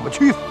亡让我们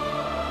屈服，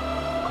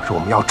可是我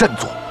们要振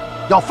作，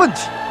要奋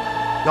起，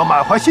要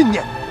满怀信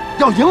念，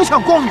要迎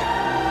向光明。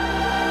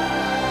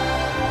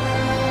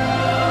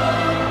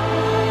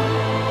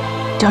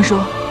张叔，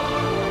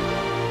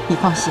你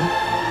放心，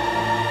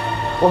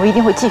我们一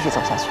定会继续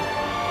走下去，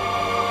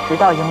直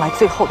到迎来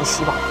最后的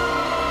希望。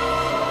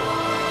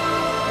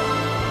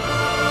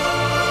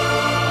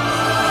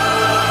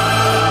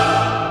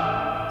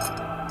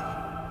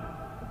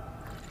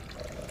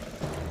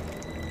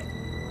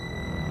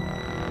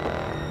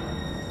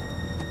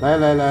来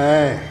来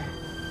来，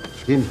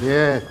今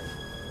天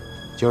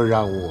就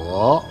让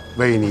我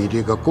为你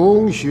这个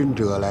功勋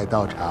者来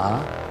倒茶。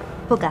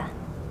不敢。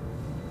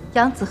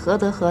杨子何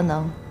德何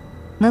能，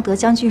能得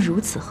将军如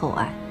此厚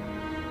爱？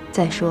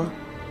再说，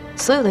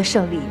所有的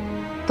胜利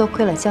都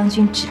亏了将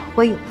军指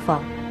挥有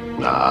方。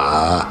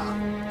啊，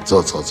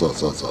坐。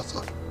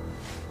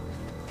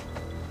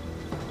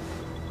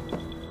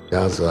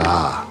杨子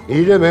啊，你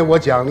认为我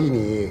奖励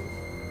你，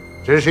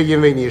只是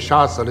因为你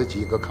杀死了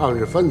几个抗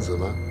日分子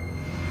吗？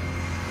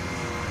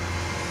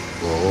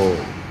哦，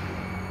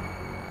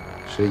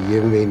是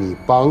因为你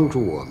帮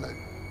助我们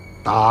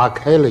打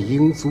开了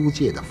英租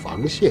界的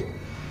防线，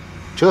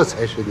这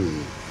才是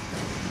你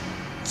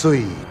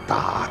最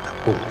大的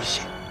贡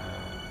献。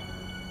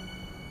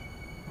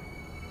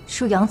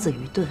恕杨子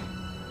愚钝，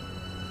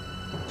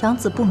杨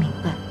子不明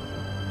白。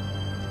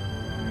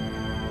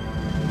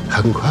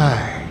很快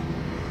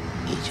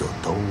你就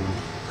都明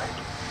白了。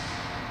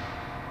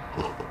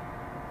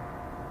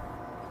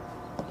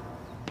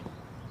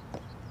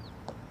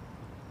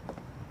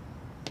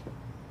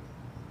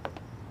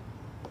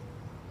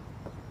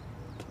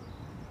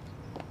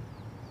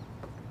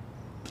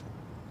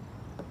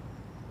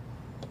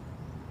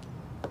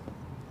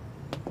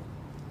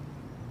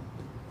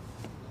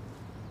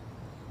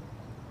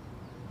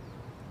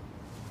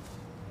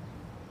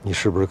你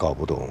是不是搞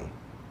不懂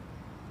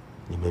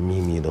你们秘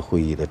密的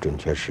会议的准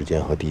确时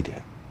间和地点？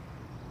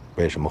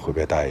为什么会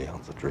被大爷杨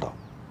子知道？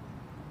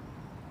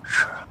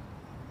是，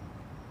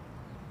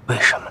为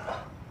什么呢？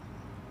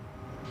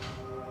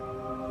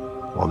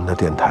我们的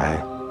电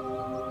台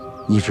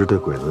一直对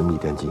鬼子的密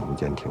电进行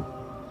监听。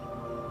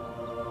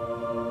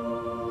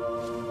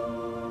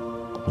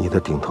你的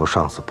顶头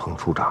上司彭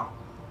处长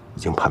已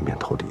经叛变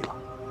投敌了，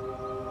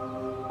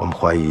我们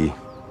怀疑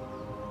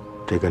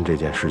这跟这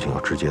件事情有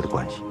直接的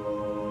关系。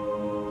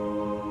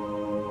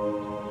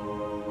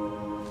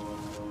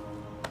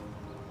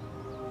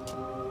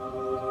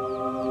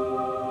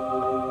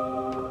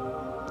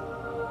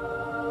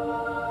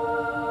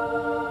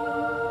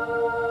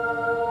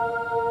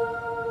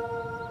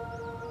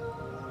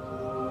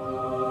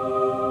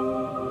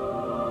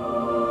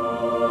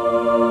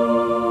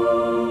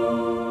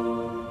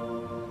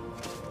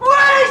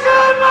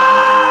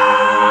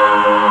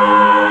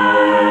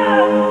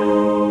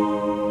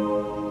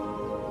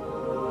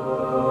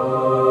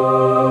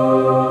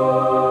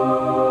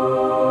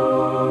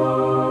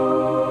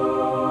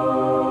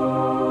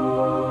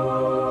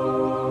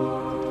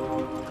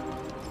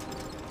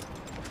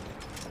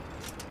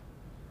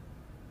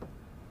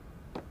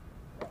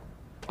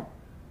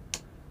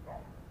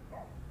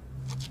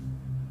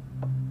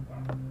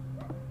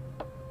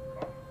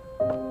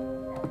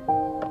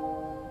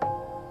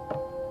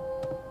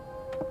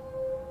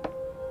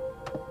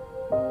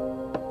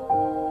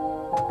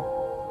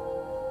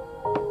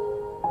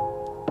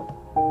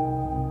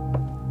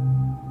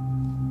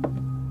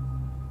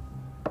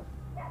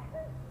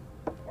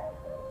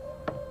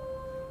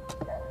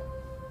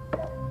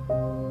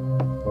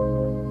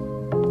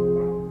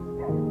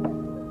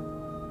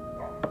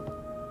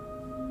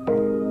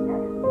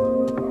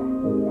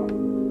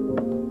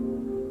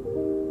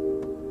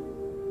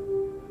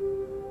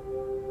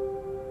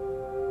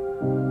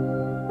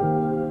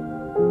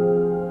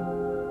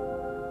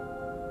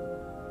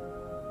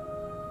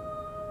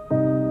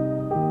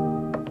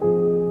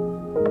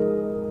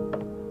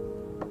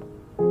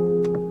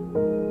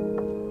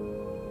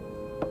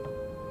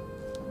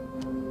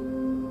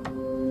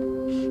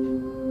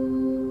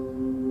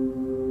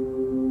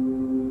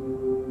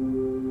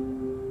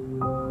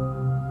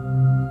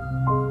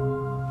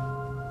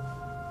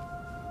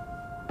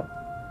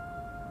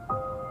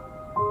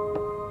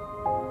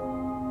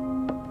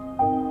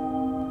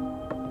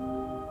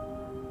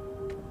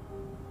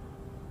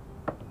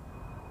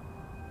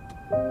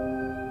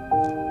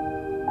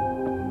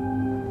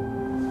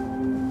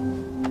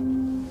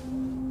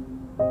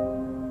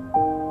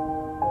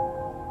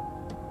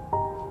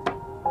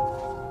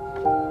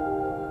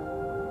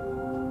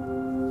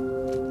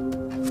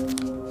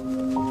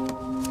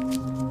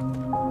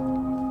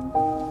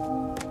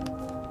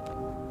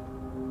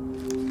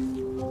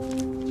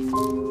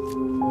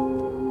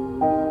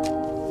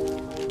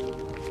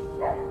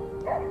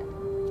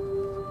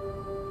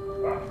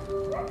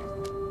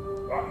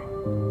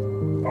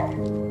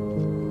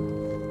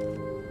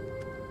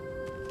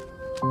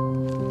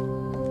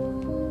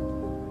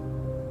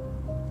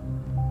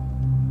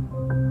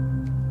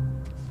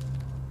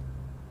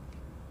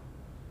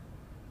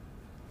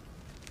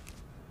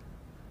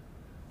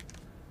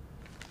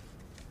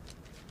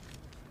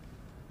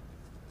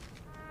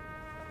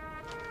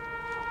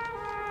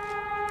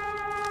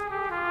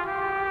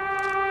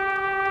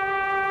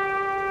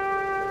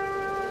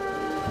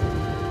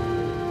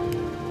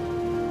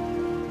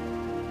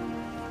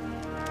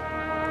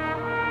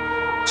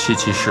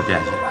77事变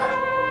以来，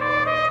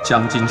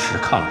江津市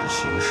抗日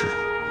形势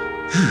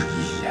日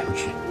益严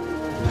峻，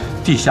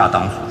地下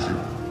党组织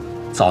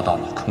遭到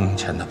了空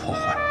前的破坏。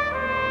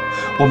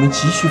我们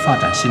急需发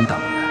展新党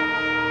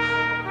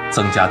员，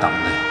增加党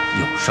内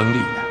有生力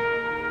量。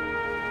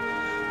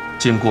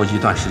经过一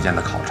段时间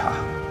的考察，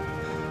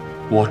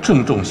我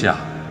郑重向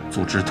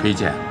组织推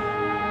荐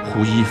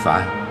胡一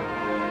凡、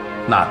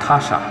娜塔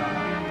莎、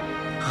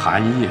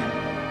韩烨、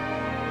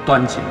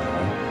端锦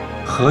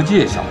荣和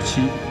叶小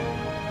七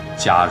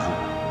加入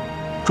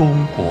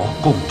中国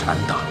共产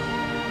党。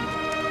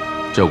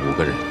这5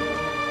个人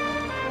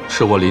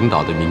是我领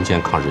导的民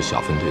间抗日小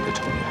分队的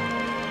成员，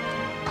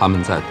他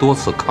们在多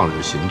次抗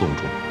日行动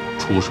中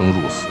出生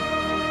入死，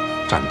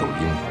战斗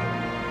英勇。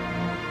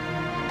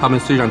他们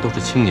虽然都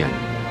是青年人，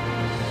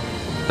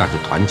但是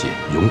团结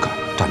勇敢，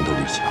战斗力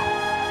强，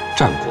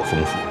战果丰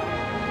富，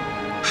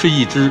是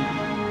一支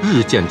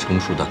日渐成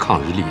熟的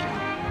抗日力量。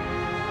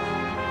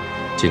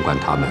尽管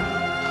他们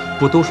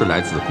不都是来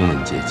自工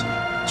人阶级，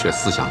却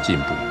思想进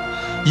步，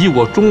以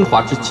我中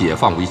华之解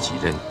放为己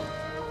任。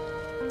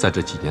在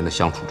这几年的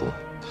相处中，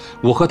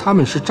我和他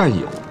们是战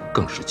友，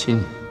更是亲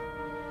人。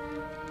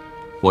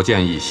我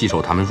建议吸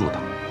收他们入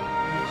党，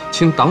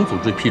请党组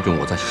织批准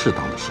我在适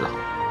当的时候，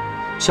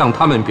向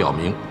他们表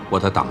明我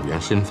的党员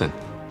身份，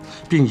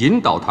并引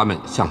导他们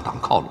向党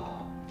靠拢。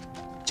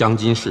江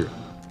津市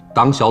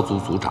党小组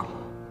组长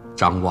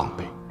张望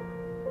北。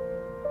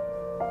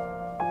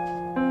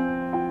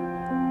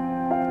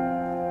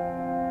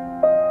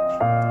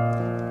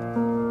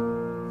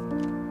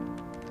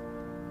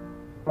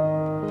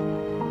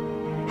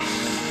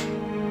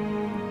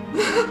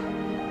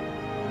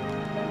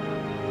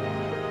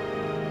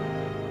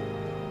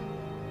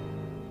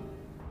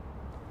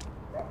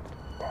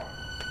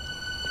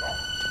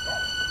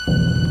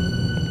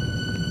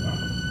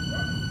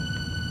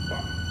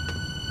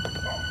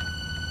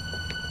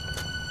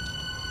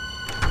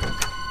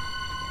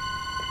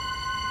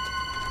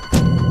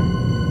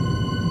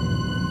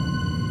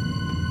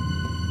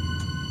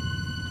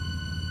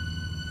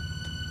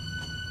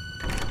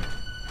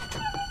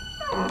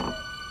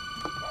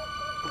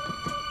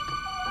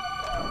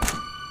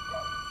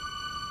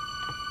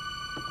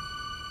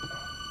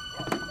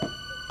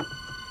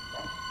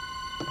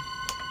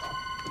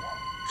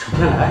陈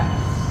天来，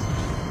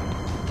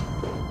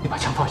你把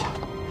枪放下，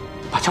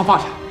把枪放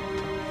下，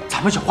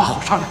咱们有话好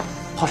商量，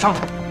好商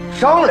量。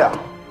商量？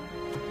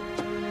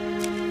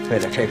为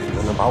了这个你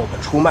就能把我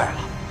们出卖了？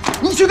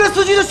你去跟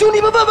死去的兄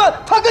弟们问问，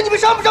他跟你们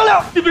商不商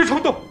量？你别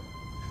冲动，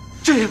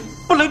这也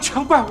不能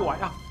全怪我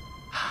呀，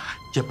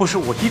也不是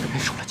我一个人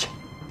受了气，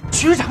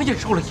局长也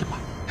受了一把。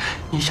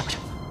你想想，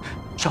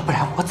要不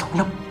然我怎么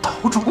能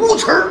投出无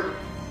耻！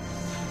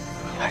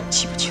你还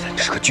记不记得你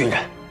是个军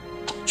人？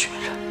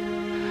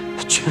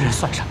军人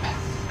算什么呀？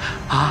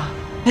啊，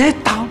连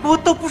党国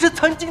都不是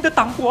曾经的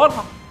党国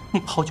了。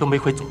你好久没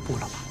回总部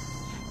了吧？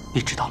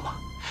你知道吗？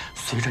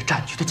随着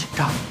战局的紧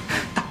张，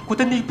党国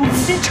的内部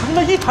已经成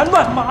了一团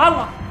乱麻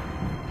了，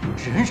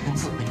人人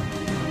自危。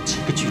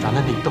几个局长的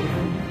内斗，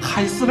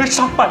害死了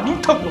上百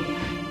名特务，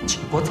结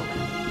果怎么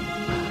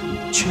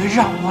样？却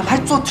让我来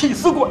做替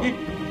死鬼。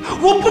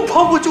我不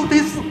跑我就得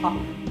死啊！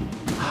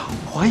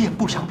我也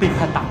不想背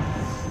叛党。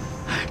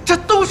这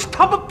都是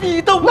他们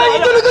逼的我。那你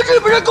跟那个日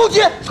本人勾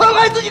结，残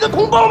害自己的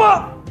同胞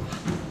吗？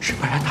日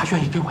本人他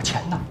愿意给我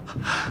钱呢，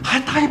还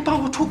答应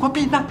帮我出国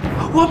避难，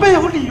我没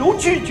有理由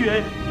拒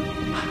绝。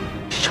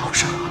有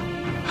时候，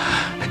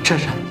这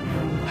人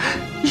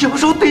有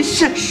时候得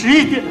现实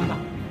一点啊。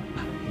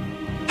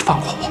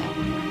放过我，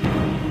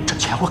这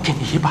钱我给你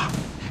一半，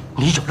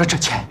你有了这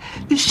钱，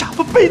你下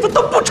半辈子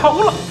都不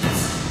愁了。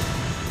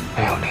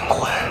没有灵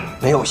魂，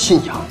没有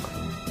信仰，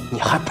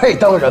你还配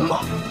当人吗？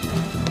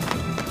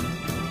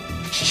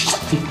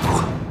灵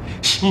魂、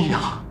信仰，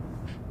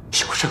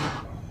小生，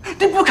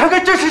你不看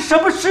看这是什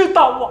么世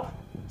道啊！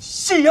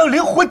信仰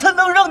灵魂，它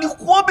能让你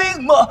活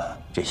命吗？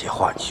这些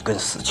话你去跟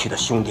死去的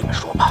兄弟们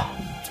说吧。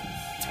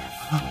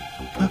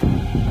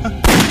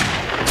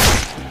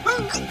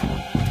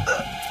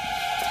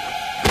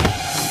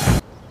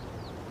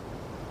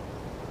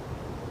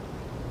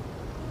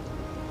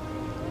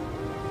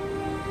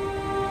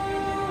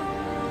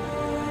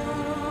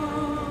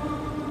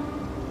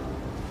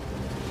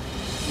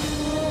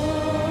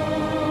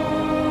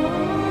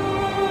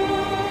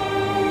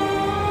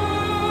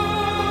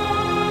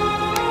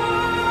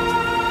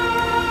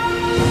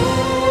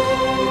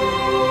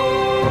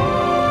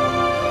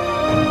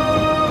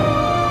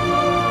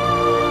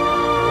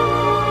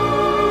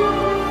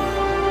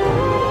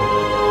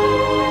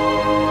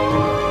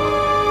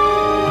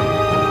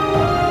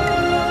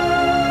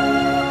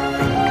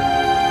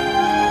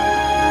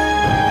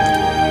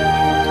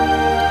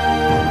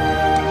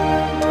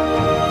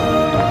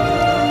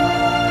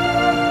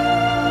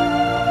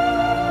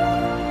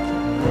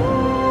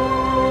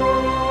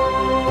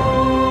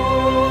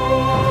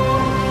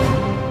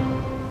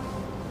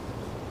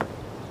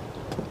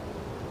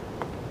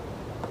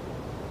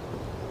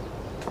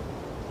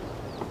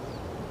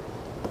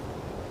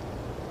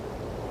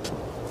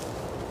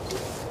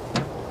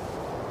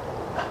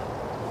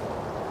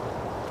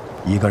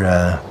个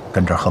人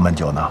跟这儿喝闷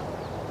酒呢？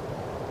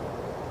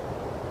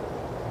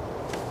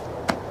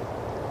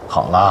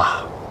好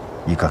啦，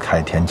一个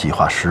开天计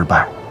划失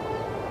败，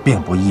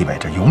并不意味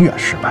着永远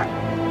失败。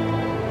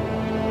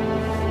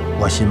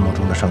我心目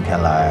中的盛天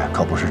来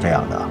可不是这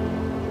样的，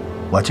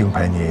我敬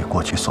佩你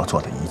过去所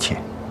做的一切。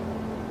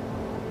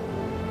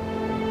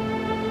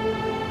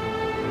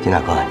金大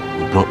哥，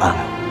你不用安慰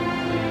我。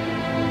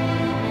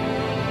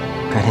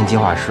开天计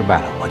划失败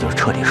了，我就是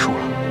彻底输了。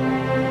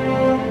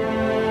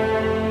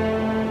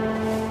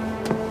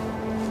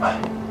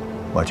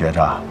我觉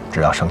着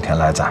只要盛天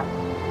来在，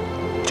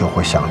就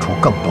会想出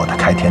更多的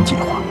开天计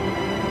划。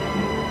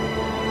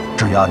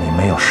只要你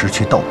没有失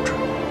去斗志，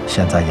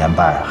现在言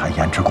败还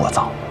言之过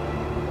早。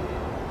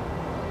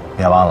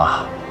别忘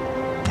了，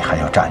你还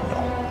有战友，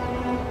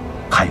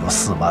还有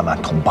4万万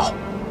同胞，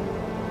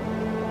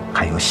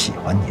还有喜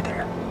欢你的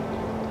人。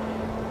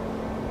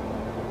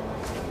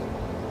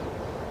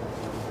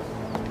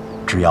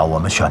只要我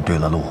们选对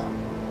了路，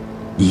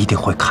一定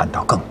会看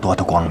到更多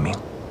的光明。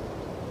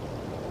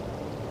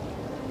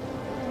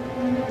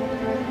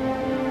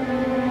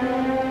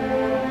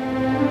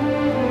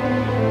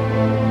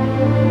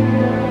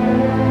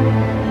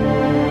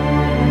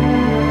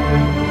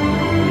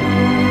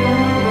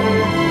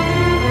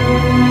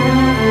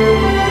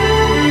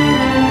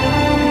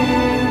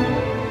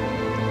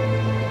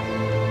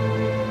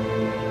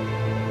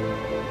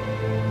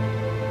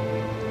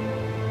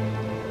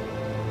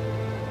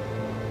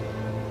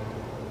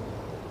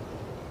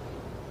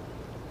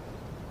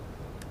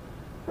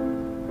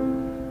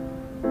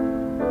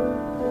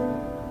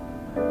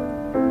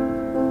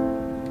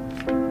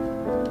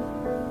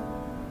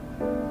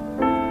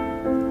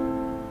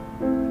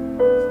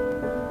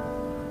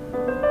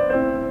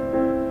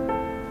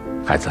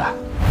孩子，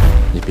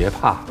你别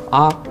怕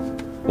啊，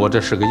我这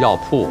是个药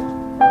铺，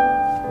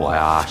我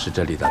呀是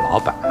这里的老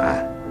板。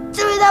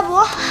这位大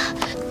伯，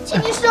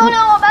请你收留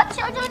我吧，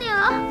求求你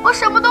了，我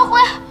什么都会，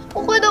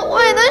不会的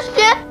我也能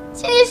学，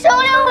请你收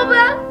留我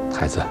吧。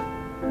孩子，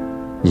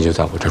你就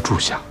在我这住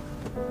下，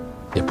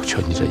也不缺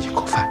你这一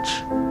口饭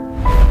吃。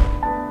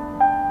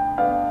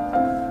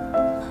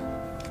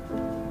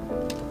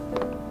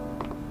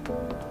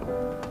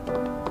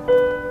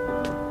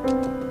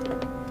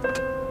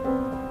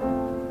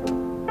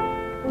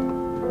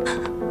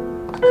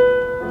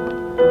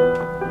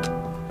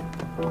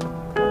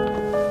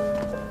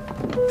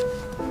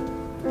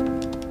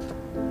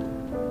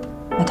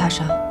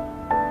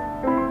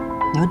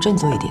振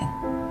作一点，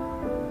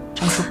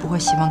张叔不会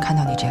希望看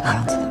到你这个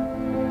样子的。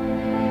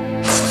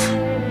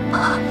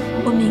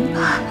我明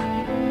白，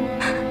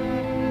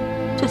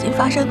最近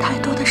发生太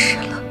多的事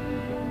了，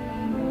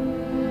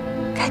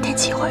开天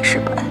计划失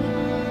败，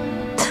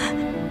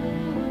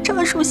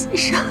张叔牺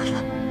牲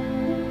了，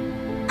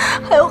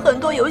还有很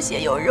多有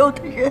血有肉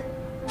的人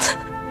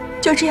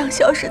就这样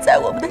消失在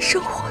我们的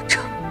生活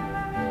中。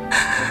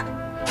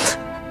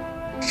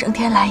盛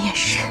天来也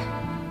是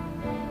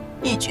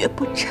一蹶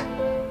不振。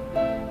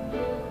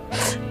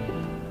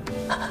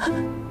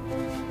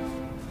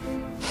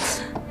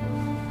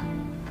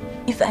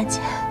一凡姐，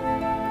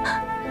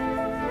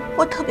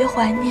我特别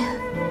怀念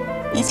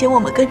以前我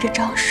们跟着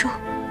张叔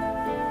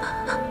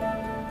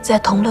在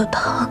同乐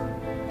堂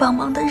帮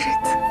忙的日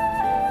子，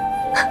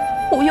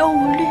无忧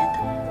无虑的。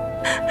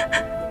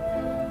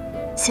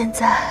现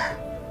在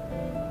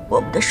我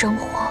们的生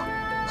活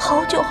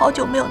好久好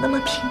久没有那么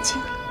平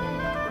静了。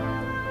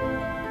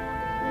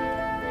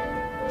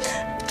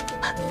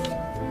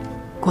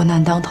国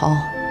难当头，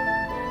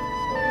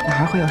哪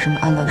还会有什么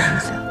安乐的日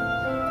子呀？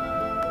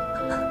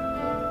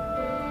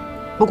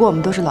不过我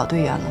们都是老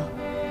队员了，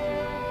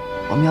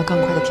我们要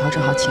更快地调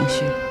整好情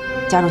绪，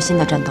加入新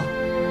的战斗。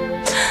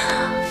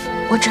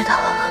我知道。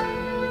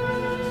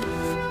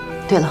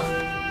对了，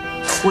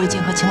我已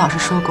经和秦老师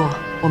说过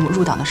我们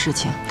入党的事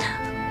情。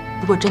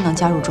如果真能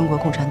加入中国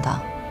共产党，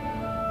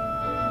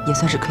也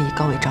算是可以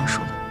告慰张叔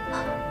了。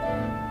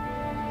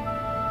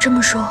这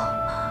么说，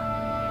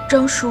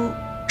张叔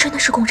真的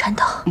是共产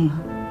党？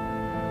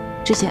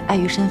之前碍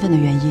于身份的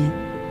原因，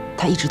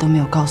他一直都没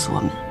有告诉我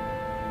们。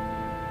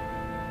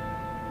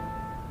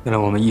原来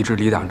我们一直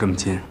离党这么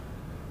近。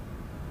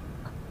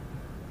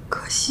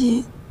可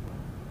惜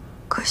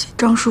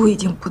张叔已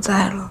经不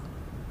在了。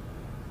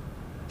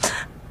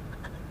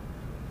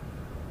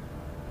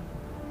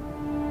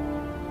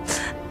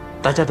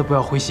大家都不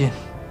要灰心，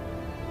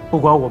不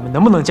管我们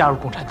能不能加入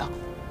共产党，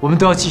我们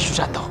都要继续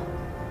战斗。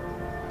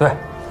对，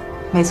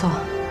没错。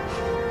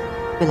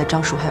为了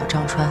张叔还有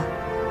张川，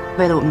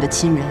为了我们的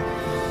亲人，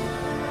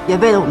也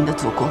为了我们的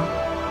祖国，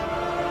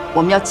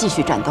我们要继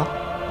续战斗。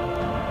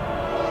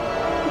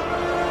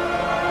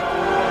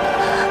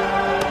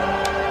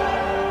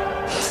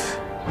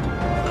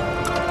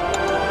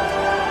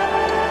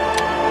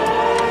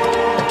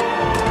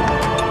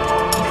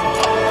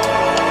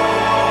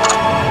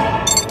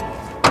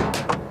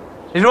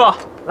李叔，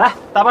来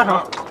搭把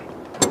手。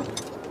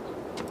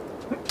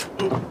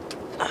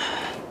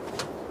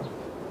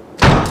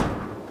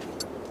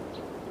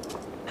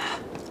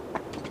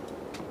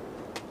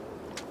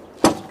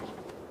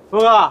福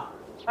哥，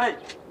哎，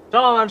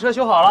张老板，车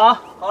修好了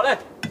啊！好嘞。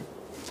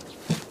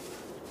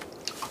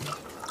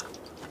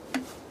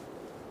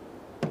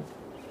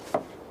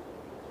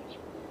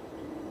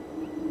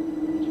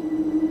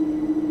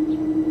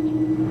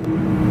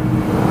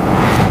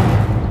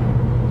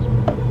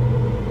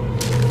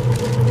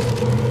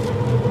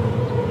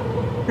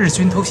日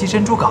军偷袭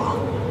珍珠港，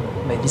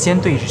美利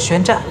坚对日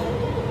宣战。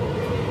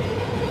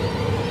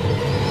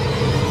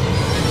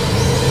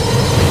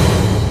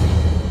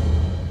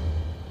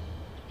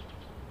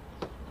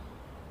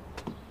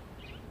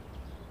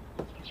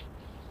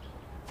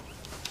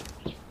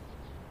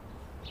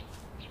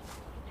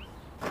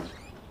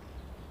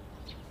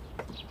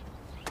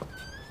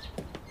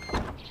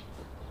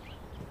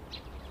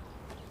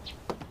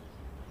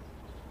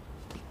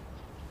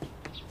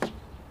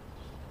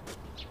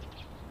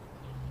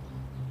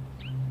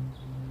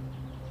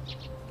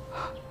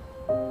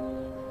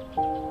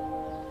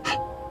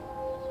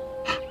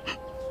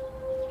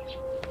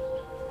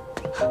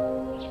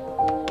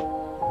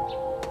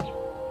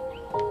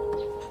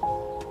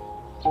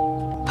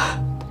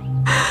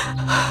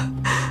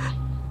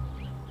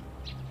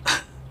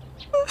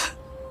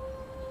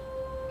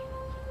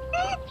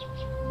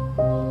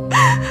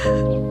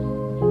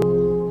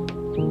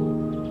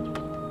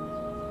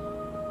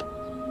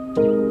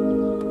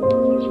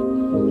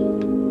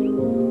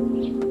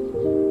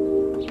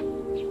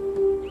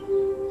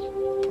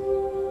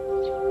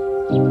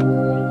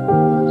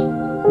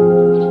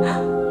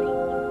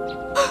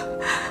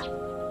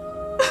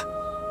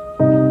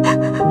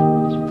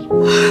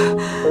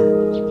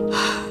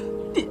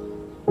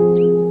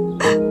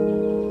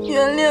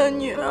原谅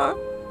女儿，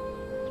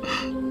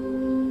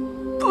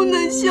不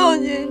能孝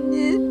敬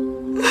您。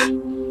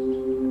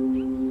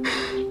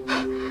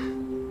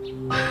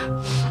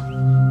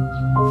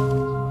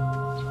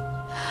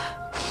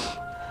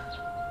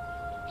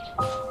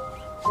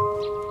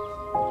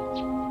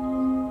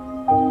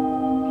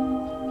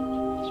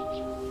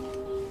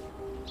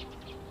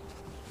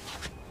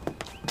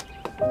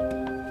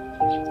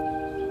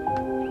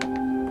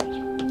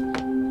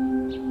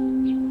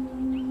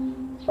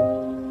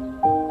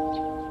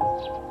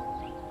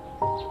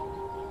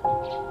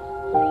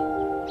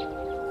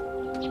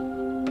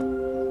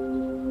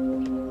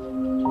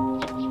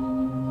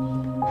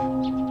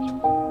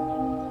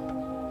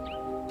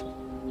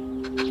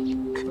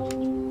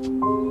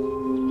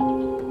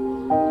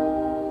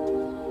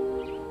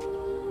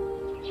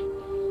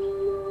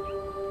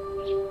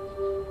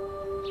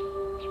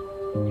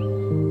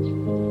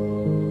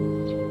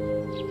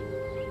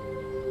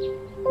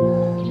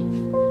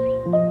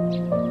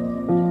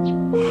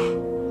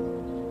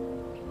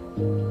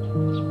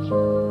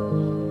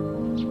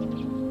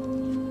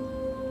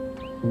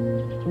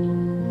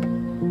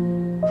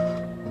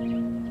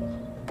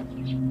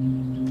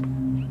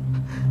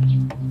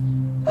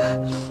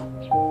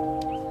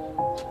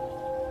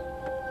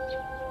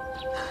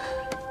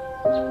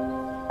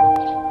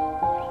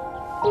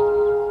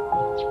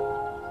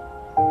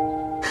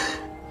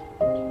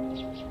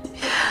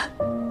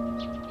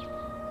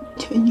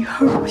对女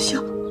儿不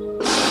孝。